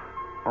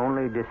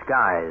only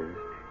disguised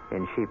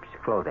in sheep's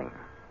clothing?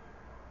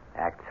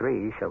 Act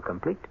 3 shall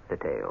complete the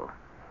tale.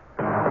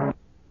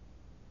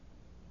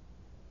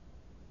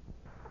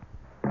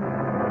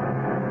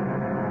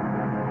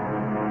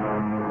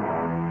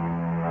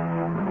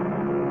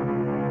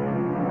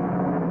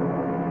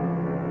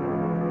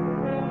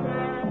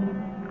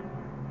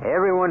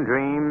 Everyone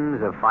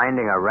dreams of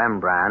finding a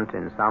Rembrandt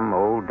in some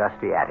old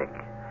dusty attic,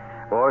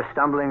 or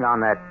stumbling on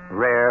that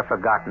rare,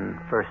 forgotten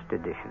first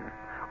edition,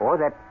 or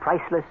that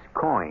priceless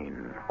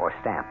coin or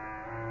stamp.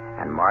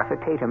 And Martha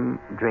Tatum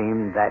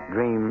dreamed that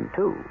dream,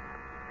 too.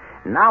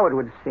 Now it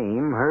would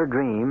seem her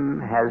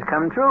dream has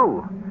come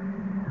true.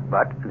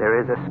 But there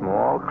is a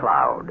small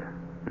cloud,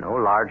 no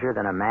larger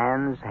than a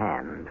man's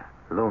hand,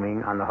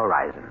 looming on the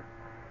horizon.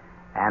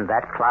 And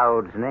that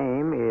cloud's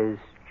name is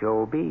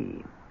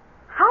Joebee.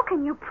 How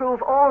can you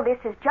prove all this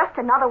is just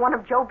another one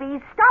of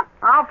Joebee's stunts?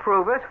 I'll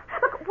prove it.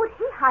 Look, would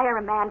he hire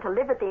a man to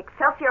live at the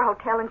Excelsior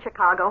Hotel in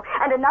Chicago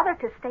and another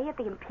to stay at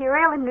the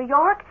Imperial in New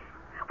York?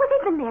 Well,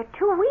 they've been there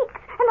 2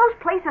 weeks, and those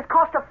places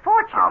cost a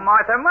fortune. Oh,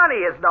 Martha, money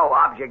is no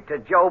object to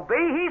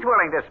Joebee. He's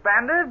willing to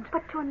spend it.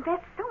 But to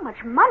invest so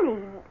much money,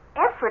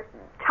 effort,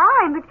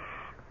 time,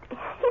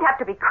 he'd have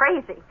to be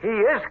crazy. He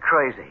is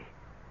crazy.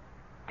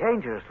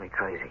 Dangerously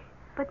crazy.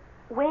 But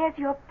where's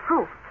your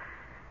proof?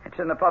 It's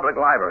in the public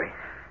library.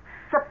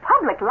 The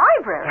public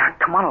library? Yeah,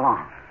 come on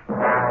along.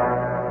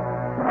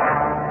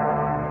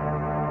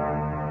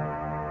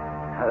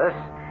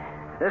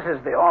 This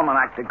is the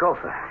Almanac de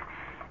Gotha.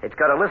 It's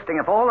got a listing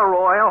of all the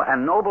royal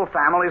and noble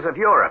families of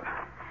Europe.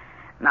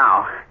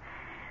 Now,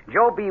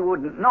 Joebee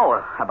wouldn't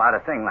know about a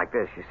thing like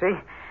this, you see.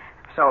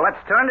 So let's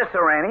turn to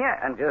Serenia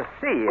and just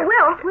see if...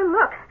 We'll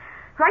look.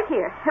 Right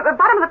here, at the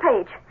bottom of the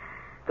page.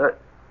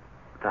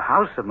 The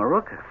House of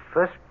Maruka,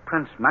 first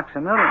Prince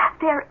Maximilian.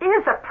 There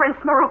is a Prince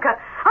Maruka,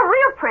 a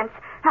real prince.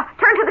 Now,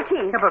 turn to the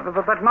keys. Yeah,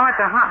 but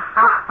Martha,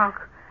 how...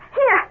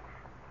 Here,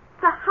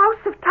 the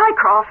House of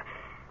Tycroft,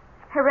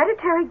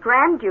 hereditary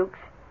Grand Dukes,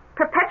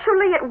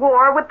 perpetually at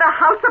war with the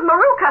House of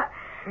Maruka.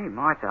 Gee,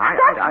 Martha,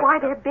 That's why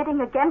they're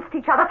bidding against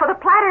each other for the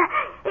platter.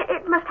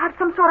 It must have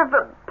some sort of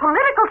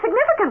political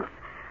significance.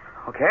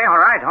 Okay, all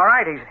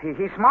right.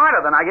 He's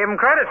smarter than I gave him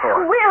credit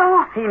for.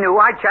 Will. He knew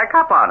I'd check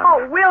up on him.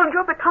 Oh, Will,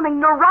 you're becoming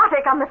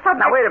neurotic on the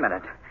subject. Now, wait a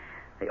minute.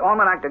 The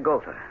Almanac de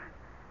Gotha.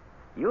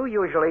 You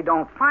usually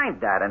don't find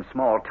that in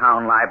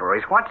small-town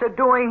libraries. What's it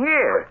doing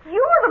here?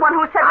 You were the one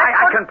who said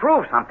I can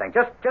prove something.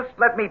 Just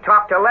let me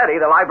talk to Letty,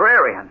 the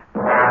librarian.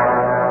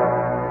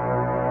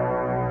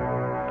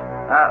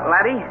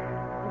 Letty?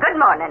 Good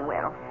morning,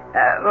 Will.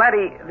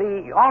 Letty,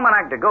 the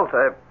Almanac de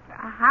Gotha,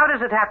 how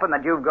does it happen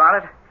that you've got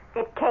it?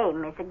 It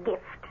came as a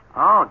gift.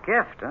 Oh,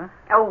 gift, huh?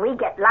 Oh, we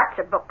get lots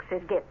of books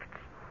as gifts.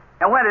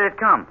 And when did it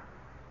come?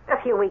 A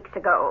few weeks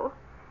ago.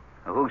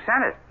 Who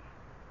sent it?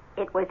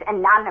 It was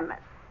anonymous.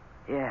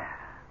 Yeah.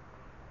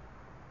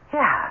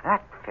 Yeah,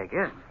 that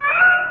figures.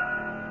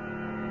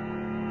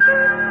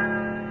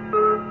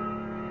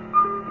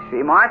 You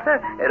see,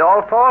 Martha, it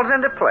all falls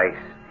into place.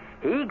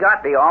 He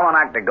got the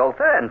Almanac de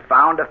Gotha and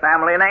found the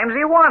family names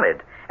he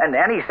wanted. And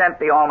then he sent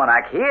the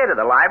almanac here to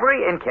the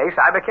library in case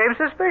I became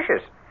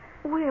suspicious.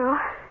 Will,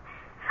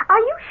 are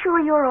you sure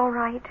you're all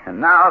right? And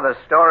now the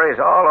story's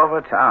all over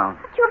town.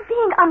 But you're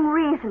being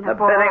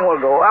unreasonable. The bidding will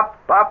go up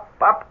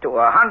to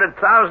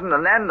 100,000,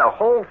 and then the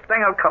whole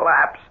thing will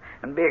collapse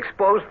and be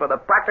exposed for the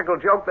practical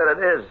joke that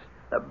it is.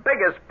 The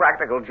biggest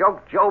practical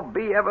joke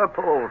Joebee ever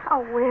pulled.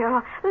 Oh,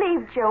 Will,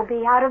 leave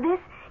Joebee out of this.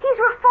 He's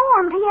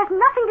reformed. He has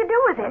nothing to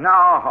do with it.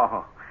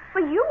 No.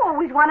 But you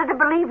always wanted to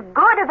believe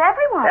good of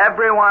everyone.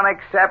 Everyone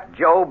except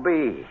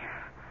Joebee.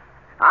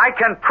 I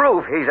can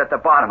prove he's at the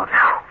bottom of it.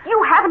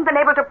 You haven't been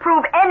able to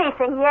prove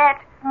anything yet.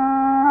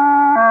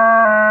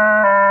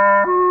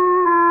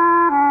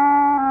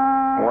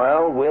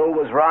 Well, Will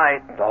was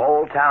right. The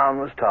whole town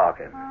was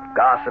talking,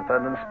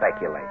 gossiping and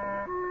speculating.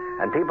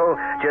 And people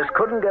just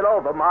couldn't get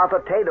over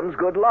Martha Tatum's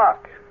good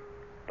luck.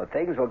 But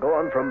things were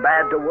going from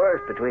bad to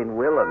worse between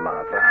Will and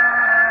Martha.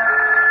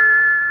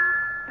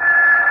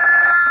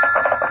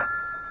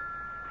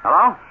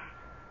 Hello?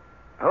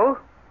 Who?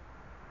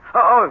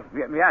 Oh,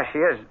 yeah, she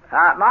is.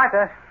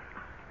 Martha.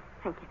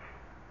 Thank you.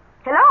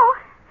 Hello?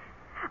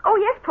 Oh,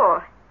 yes,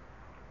 Paul.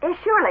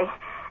 Surely.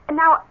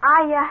 Now,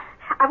 I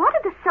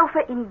wanted the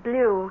sofa in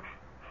blue.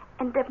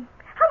 And how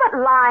about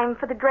lime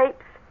for the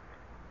drapes?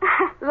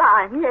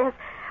 Lime, yes.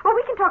 Well,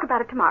 we can talk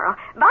about it tomorrow.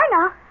 Bye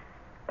now.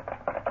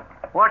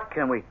 What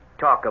can we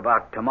talk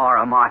about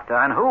tomorrow, Martha?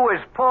 And who is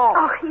Paul?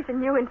 Oh, he's a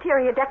new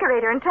interior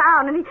decorator in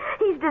town, and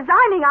he's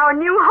designing our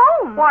new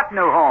home. What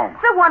new home?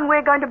 The one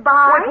we're going to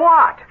buy. With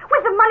what?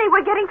 With the money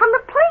we're getting from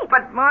the plate.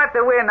 But,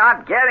 Martha, we're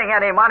not getting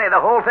any money.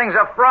 The whole thing's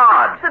a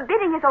fraud. The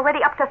bidding is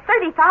already up to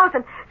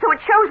 $30,000, so it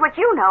shows what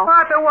you know.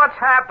 Martha, what's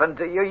happened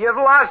to you? You've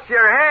lost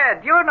your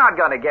head. You're not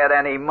going to get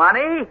any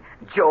money.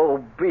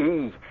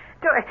 Joebee.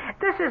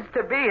 This is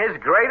to be his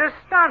greatest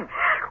stunt.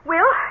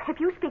 Will, if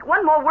you speak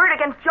one more word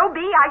against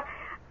Joebee,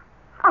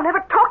 I'll never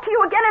talk to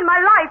you again in my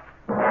life.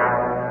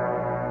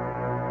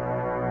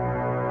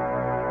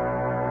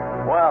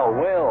 Well,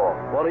 Will,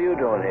 what are you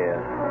doing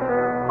here?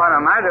 What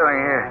am I doing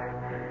here?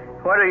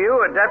 What are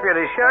you, a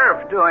deputy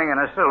sheriff, doing in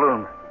a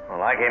saloon?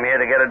 Well, I came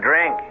here to get a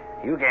drink.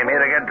 You came here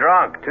to get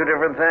drunk. Two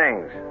different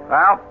things.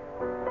 Well,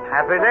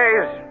 happy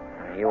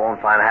days. You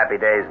won't find happy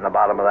days in the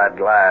bottom of that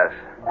glass.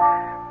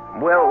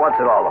 Will, what's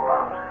it all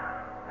about?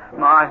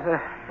 Martha,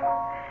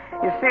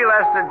 you see,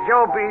 Lester,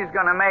 Joebee's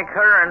going to make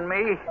her and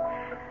me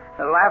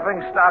the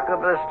laughing stock of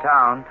this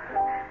town.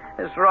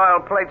 This royal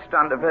plate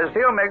stunt of his,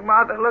 he'll make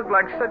Martha look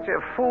like such a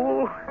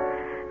fool.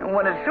 And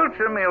when it suits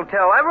him, he'll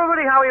tell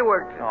everybody how he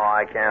worked. Oh,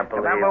 I can't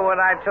believe Remember when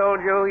I told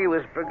you he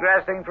was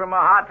progressing from a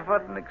hot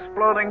foot and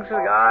exploding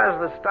cigars?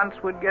 The stunts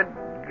would get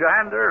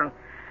grander and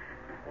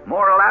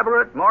more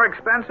elaborate, more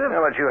expensive. Yeah,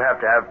 but you have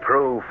to have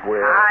proof,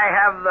 Will. I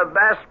have the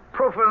best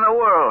proof in the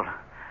world.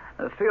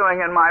 The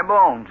feeling in my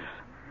bones.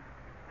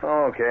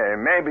 Okay,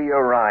 maybe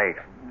you're right.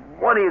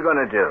 What are you going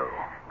to do?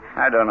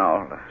 I don't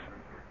know.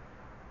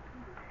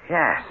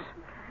 Yes,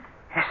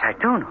 I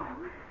do know.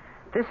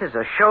 This is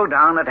a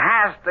showdown that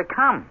has to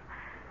come.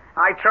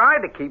 I tried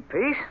to keep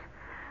peace.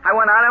 I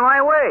went out of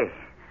my way.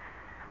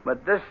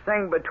 But this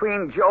thing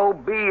between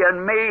Joebee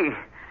and me,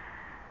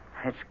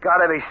 it's got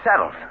to be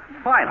settled.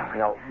 Finally.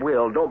 No,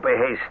 Will, don't be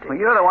hasty. Well,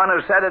 you're the one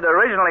who said it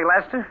originally,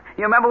 Lester.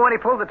 You remember when he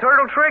pulled the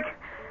turtle trick?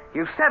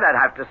 You said I'd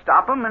have to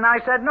stop him, and I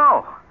said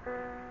no.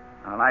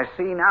 And I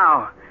see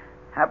now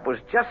that was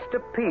just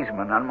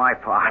appeasement on my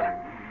part.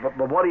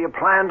 But what do you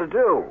plan to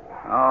do?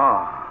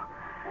 Oh,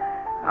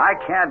 I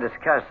can't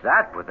discuss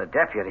that with the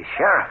deputy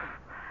sheriff.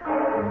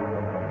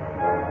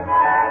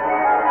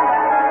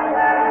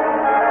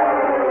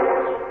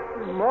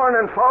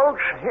 Morning,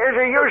 folks. Here's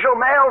your usual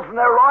mail from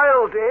their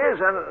royalties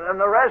and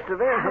the rest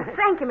of it.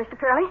 Thank you, Mr.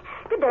 Pearly.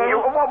 Good day.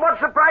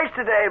 What's the price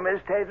today,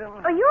 Miss Tatum?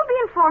 Oh, you'll be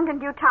informed in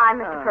due time,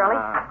 Mr. Pearly.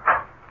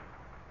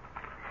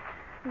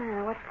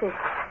 Now, what's this?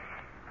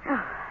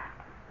 Oh,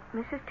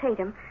 Mrs.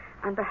 Tatum,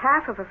 on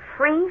behalf of a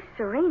free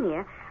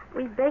Serenia,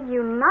 we beg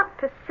you not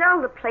to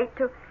sell the plate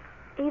to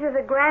either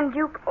the Grand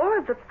Duke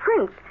or the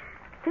Prince.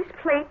 This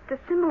plate, the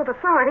symbol of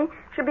authority,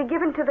 should be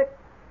given to the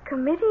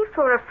Committee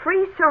for a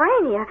Free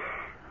Serenia.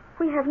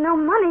 We have no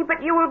money,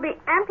 but you will be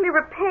amply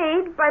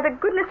repaid by the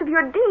goodness of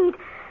your deed.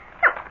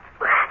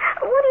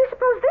 Now, what do you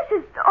suppose this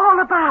is all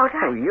about?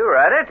 Oh, you're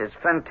at it. It's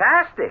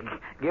fantastic.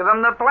 Give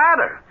them the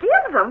platter.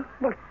 Give them?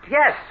 Well,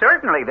 yes,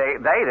 certainly. They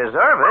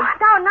deserve it.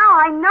 Now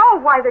I know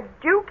why the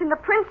Duke and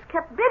the Prince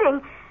kept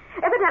bidding.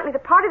 Evidently, the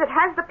party that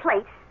has the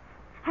plate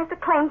has the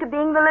claim to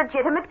being the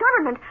legitimate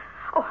government.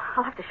 Oh,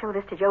 I'll have to show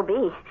this to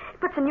Joebee. It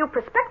puts a new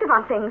perspective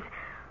on things.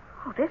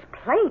 Oh, this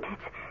plate,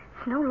 it's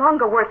no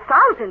longer worth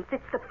thousands.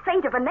 It's the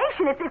fate of a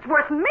nation. It's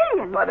worth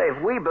millions. But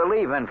if we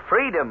believe in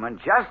freedom and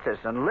justice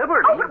and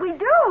liberty... Oh, but we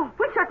do.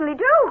 We certainly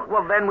do.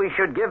 Well, then we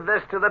should give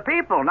this to the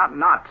people, not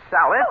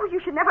sell it. Oh, you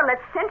should never let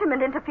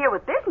sentiment interfere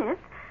with business.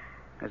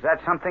 Is that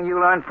something you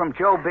learned from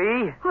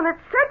Joebee? Well,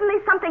 it's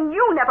certainly something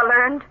you never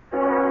learned.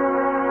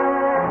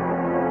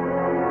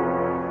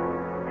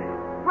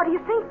 What do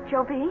you think,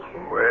 Joebee?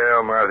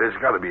 Well, Martha, it's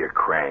got to be a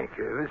crank.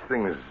 This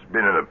thing's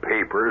been in the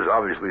papers.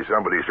 Obviously,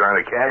 somebody's trying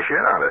to cash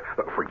in on it.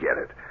 Look, forget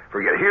it.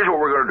 Here's what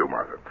we're going to do,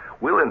 Martha.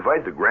 We'll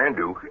invite the Grand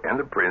Duke and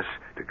the Prince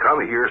to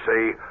come here,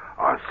 say,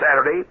 on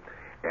Saturday,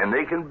 and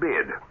they can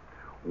bid.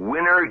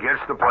 Winner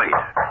gets the plate.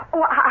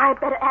 Oh, I'd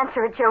better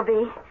answer it,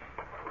 Joebee.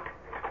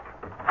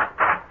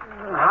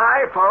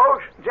 Hi,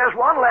 folks. Just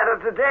one letter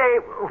today.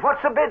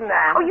 What's the bid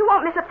now? Oh, you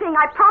won't miss a thing.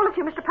 I promise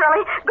you, Mr.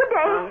 Pearly. Good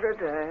day. Good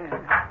day.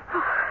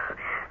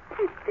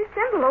 This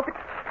envelope, it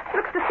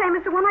looks the same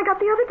as the one I got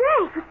the other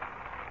day.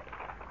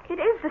 It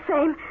is the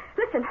same.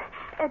 Listen,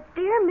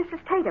 dear Mrs.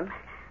 Tatum,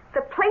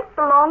 the plate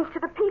belongs to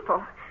the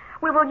people.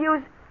 We will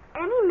use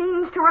any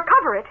means to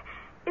recover it.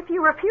 If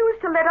you refuse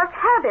to let us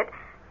have it,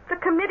 the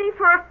Committee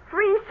for a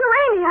Free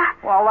Serenia.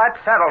 Well, that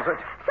settles it.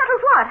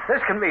 Settles what?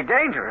 This can be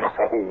dangerous.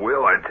 Oh,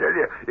 Will, I tell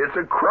you, it's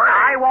a crime.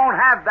 I won't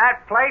have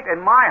that plate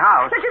in my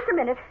house. Now, just a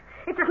minute.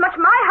 It's as much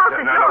my house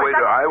as No, yours.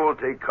 wait. I will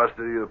take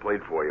custody of the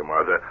plate for you,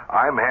 Martha.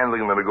 I'm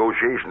handling the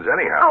negotiations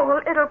anyhow. Oh,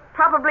 well, it'll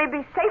probably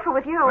be safer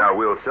with you. Now,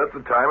 we'll set the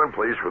time and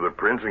place for the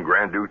Prince and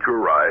Grand Duke to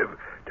arrive.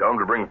 Tell them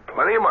to bring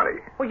plenty of money.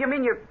 Well, you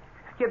mean you're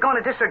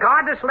going to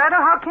disregard this letter?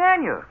 How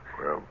can you?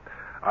 Well,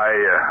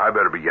 I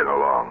better be getting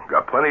along.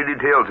 Got plenty of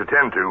details to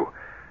tend to.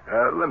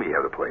 Let me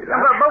have the plate. Huh?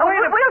 But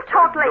wait a minute. We'll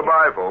talk later.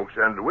 Goodbye, folks.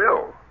 And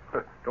Will,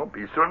 don't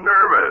be so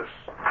nervous.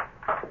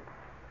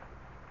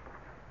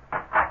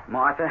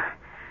 Martha,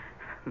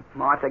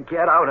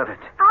 get out of it.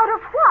 Out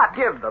of what?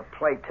 Give the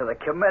plate to the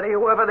committee,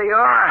 whoever they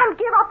are. And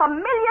give up $1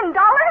 million?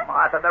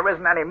 Martha, there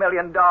isn't any $1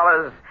 million.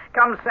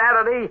 Come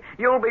Saturday,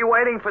 you'll be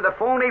waiting for the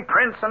phony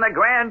prince and the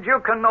Grand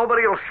Duke, and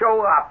nobody will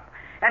show up.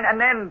 And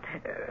then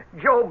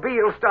Joebee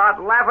will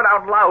start laughing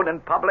out loud in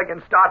public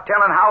and start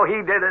telling how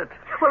he did it.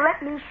 Well, let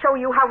me show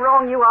you how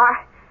wrong you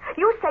are.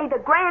 You say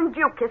the Grand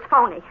Duke is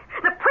phony.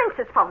 The prince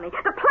is phony.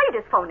 The plate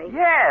is phony.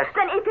 Yes.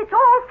 Then if it's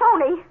all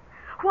phony,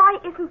 why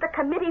isn't the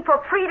Committee for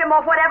Freedom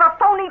or whatever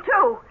phony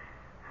too?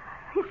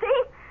 You see?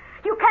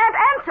 You can't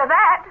answer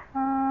that.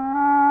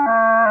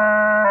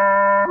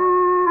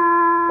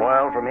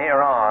 Well, from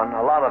here on,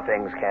 a lot of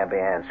things can't be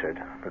answered.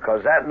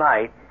 Because that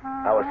night,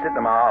 I was sitting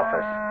in my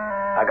office.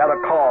 I got a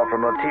call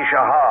from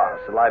Letitia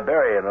Haas, a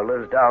librarian who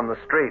lives down the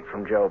street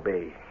from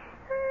Joebee.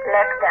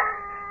 Lester,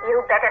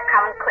 you better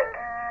come quick.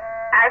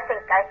 I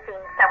think I've seen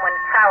someone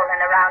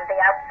prowling around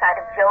the outside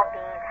of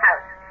Joebee's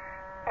house.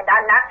 And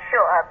I'm not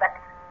sure, but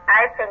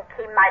I think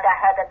he might have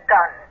had a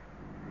gun.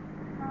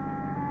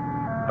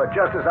 But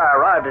just as I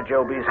arrived at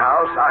Joebee's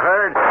house,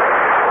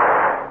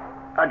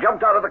 I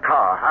jumped out of the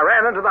car. I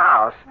ran into the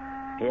house.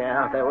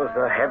 Yeah, there was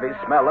the heavy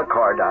smell of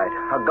cordite.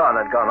 A gun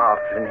had gone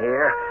off in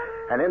here.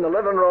 And in the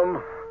living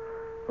room,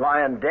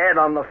 lying dead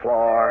on the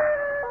floor,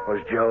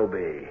 was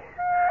Joebee.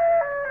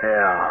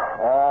 Yeah,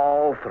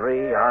 all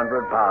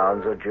 300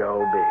 pounds of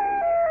Joebee.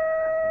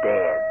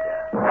 Dead.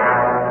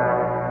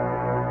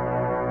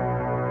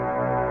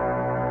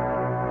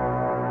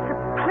 The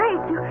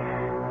plate,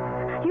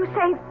 you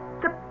say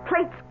the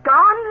plate's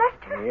gone,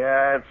 Lester?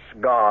 Yeah, it's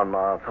gone,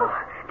 Martha. Oh,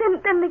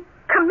 then the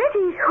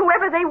committee,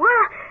 whoever they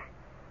were,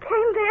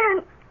 came there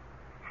and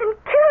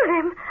killed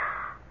him.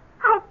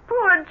 Oh,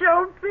 poor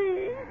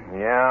Joebee.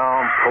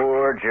 Yeah,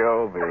 poor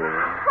Joebee.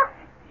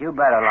 You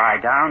better lie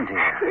down,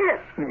 dear.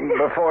 Yes.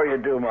 Before you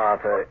do,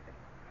 Martha,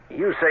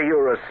 you say you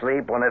were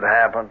asleep when it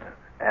happened,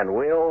 and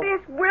Will?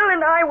 Yes, Will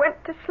and I went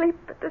to sleep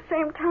at the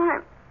same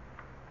time.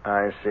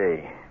 I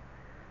see.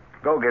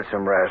 Go get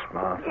some rest,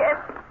 Martha.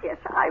 Yes,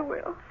 I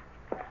will.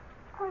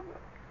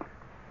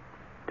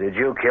 Did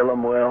you kill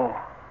him, Will?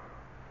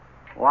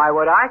 Why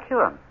would I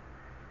kill him?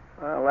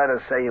 Well, let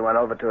us say you went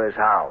over to his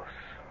house.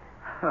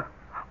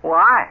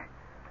 Why?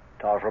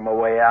 Talk from a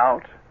way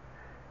out.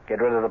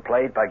 Get rid of the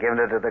plate by giving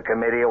it to the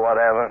committee or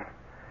whatever.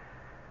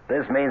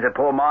 This means that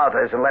poor Martha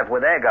isn't left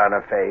with egg on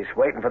her face,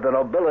 waiting for the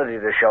nobility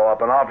to show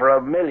up and offer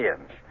her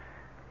millions.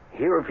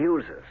 He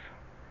refuses.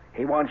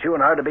 He wants you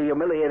and her to be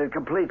humiliated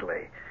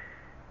completely.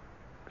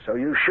 So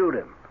you shoot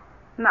him.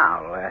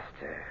 Now,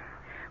 Lester,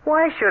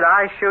 why should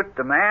I shoot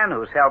the man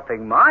who's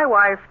helping my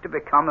wife to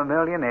become a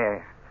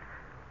millionaire?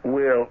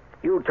 Will,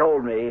 you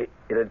told me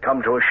it had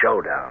come to a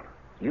showdown.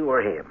 You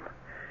or him.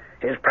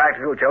 His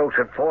practical jokes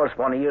had forced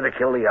one of you to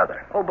kill the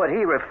other. Oh, but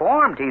he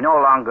reformed. He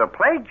no longer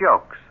played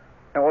jokes.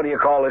 And what do you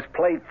call this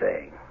plate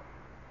thing?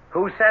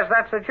 Who says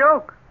that's a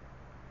joke?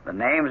 The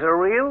names are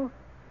real?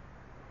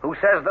 Who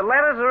says the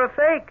letters are a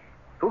fake?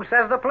 Who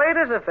says the plate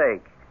is a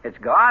fake? It's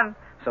gone,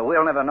 so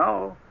we'll never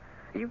know.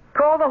 You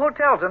call the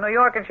hotels in New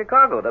York and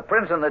Chicago. The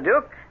Prince and the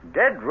Duke,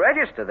 dead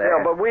register there.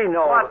 Yeah, but we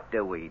know... What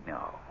do we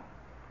know?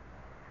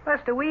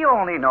 Lester, we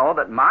only know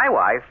that my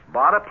wife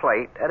bought a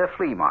plate at a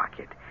flea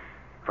market.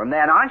 From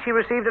then on, she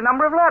received a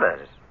number of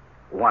letters.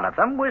 One of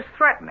them was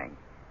threatening.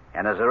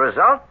 And as a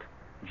result,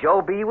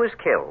 Joebee was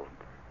killed.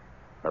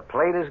 The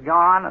plate is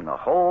gone, and the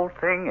whole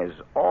thing is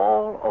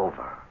all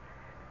over.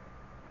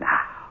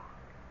 Now,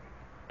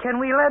 can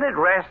we let it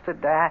rest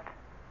at that?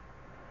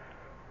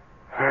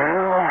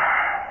 Well,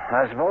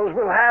 I suppose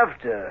we'll have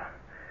to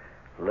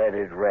let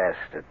it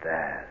rest at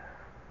that.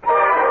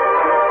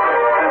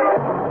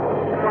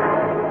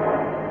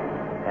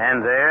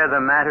 And there the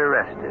matter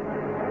rested.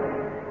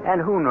 And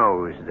who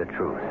knows the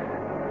truth?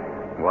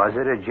 Was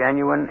it a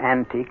genuine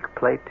antique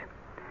plate?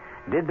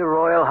 Did the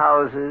royal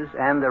houses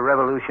and the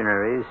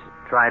revolutionaries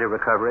try to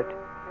recover it?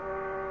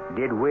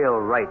 Did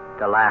Will write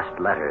the last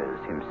letters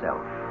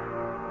himself?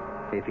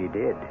 If he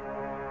did,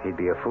 he'd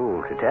be a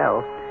fool to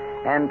tell.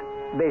 And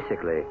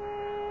basically,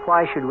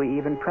 why should we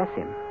even press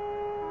him?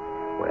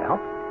 Well,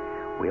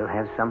 we'll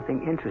have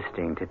something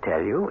interesting to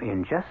tell you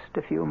in just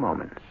a few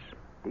moments.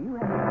 Do you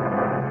have...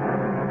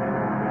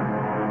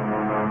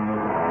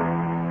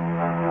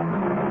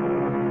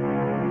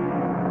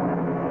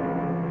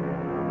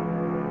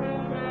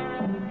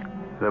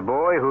 The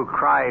Boy Who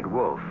Cried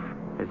Wolf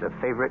is a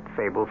favorite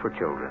fable for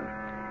children,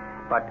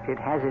 but it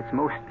has its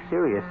most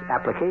serious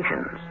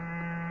applications.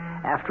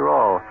 After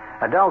all,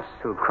 adults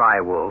who cry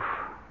wolf,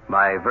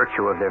 by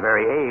virtue of their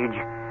very age,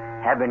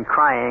 have been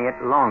crying it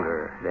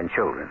longer than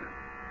children.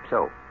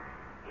 So,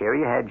 here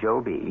you had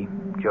Joebee,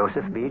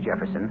 Joseph B.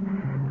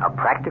 Jefferson, a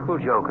practical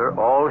joker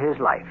all his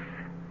life.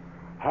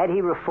 Had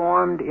he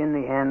reformed in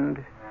the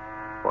end,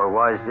 or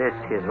was this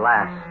his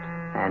last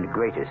and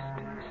greatest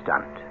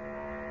stunt?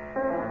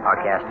 Our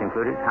cast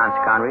included Hans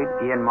Conried,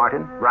 Ian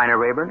Martin, Rainer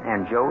Rayburn,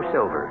 and Joe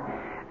Silver.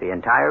 The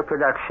entire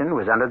production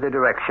was under the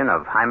direction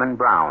of Hyman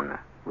Brown.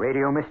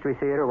 Radio Mystery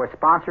Theater was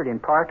sponsored in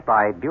part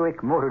by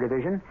Buick Motor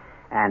Division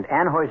and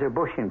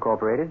Anheuser-Busch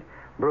Incorporated,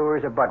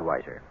 brewers of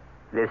Budweiser.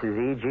 This is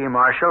E.G.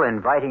 Marshall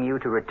inviting you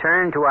to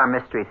return to our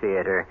Mystery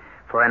Theater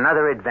for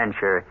another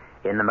adventure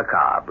in the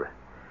macabre.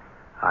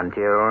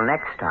 Until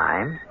next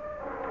time,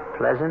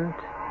 pleasant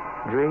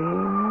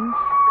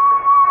dreams.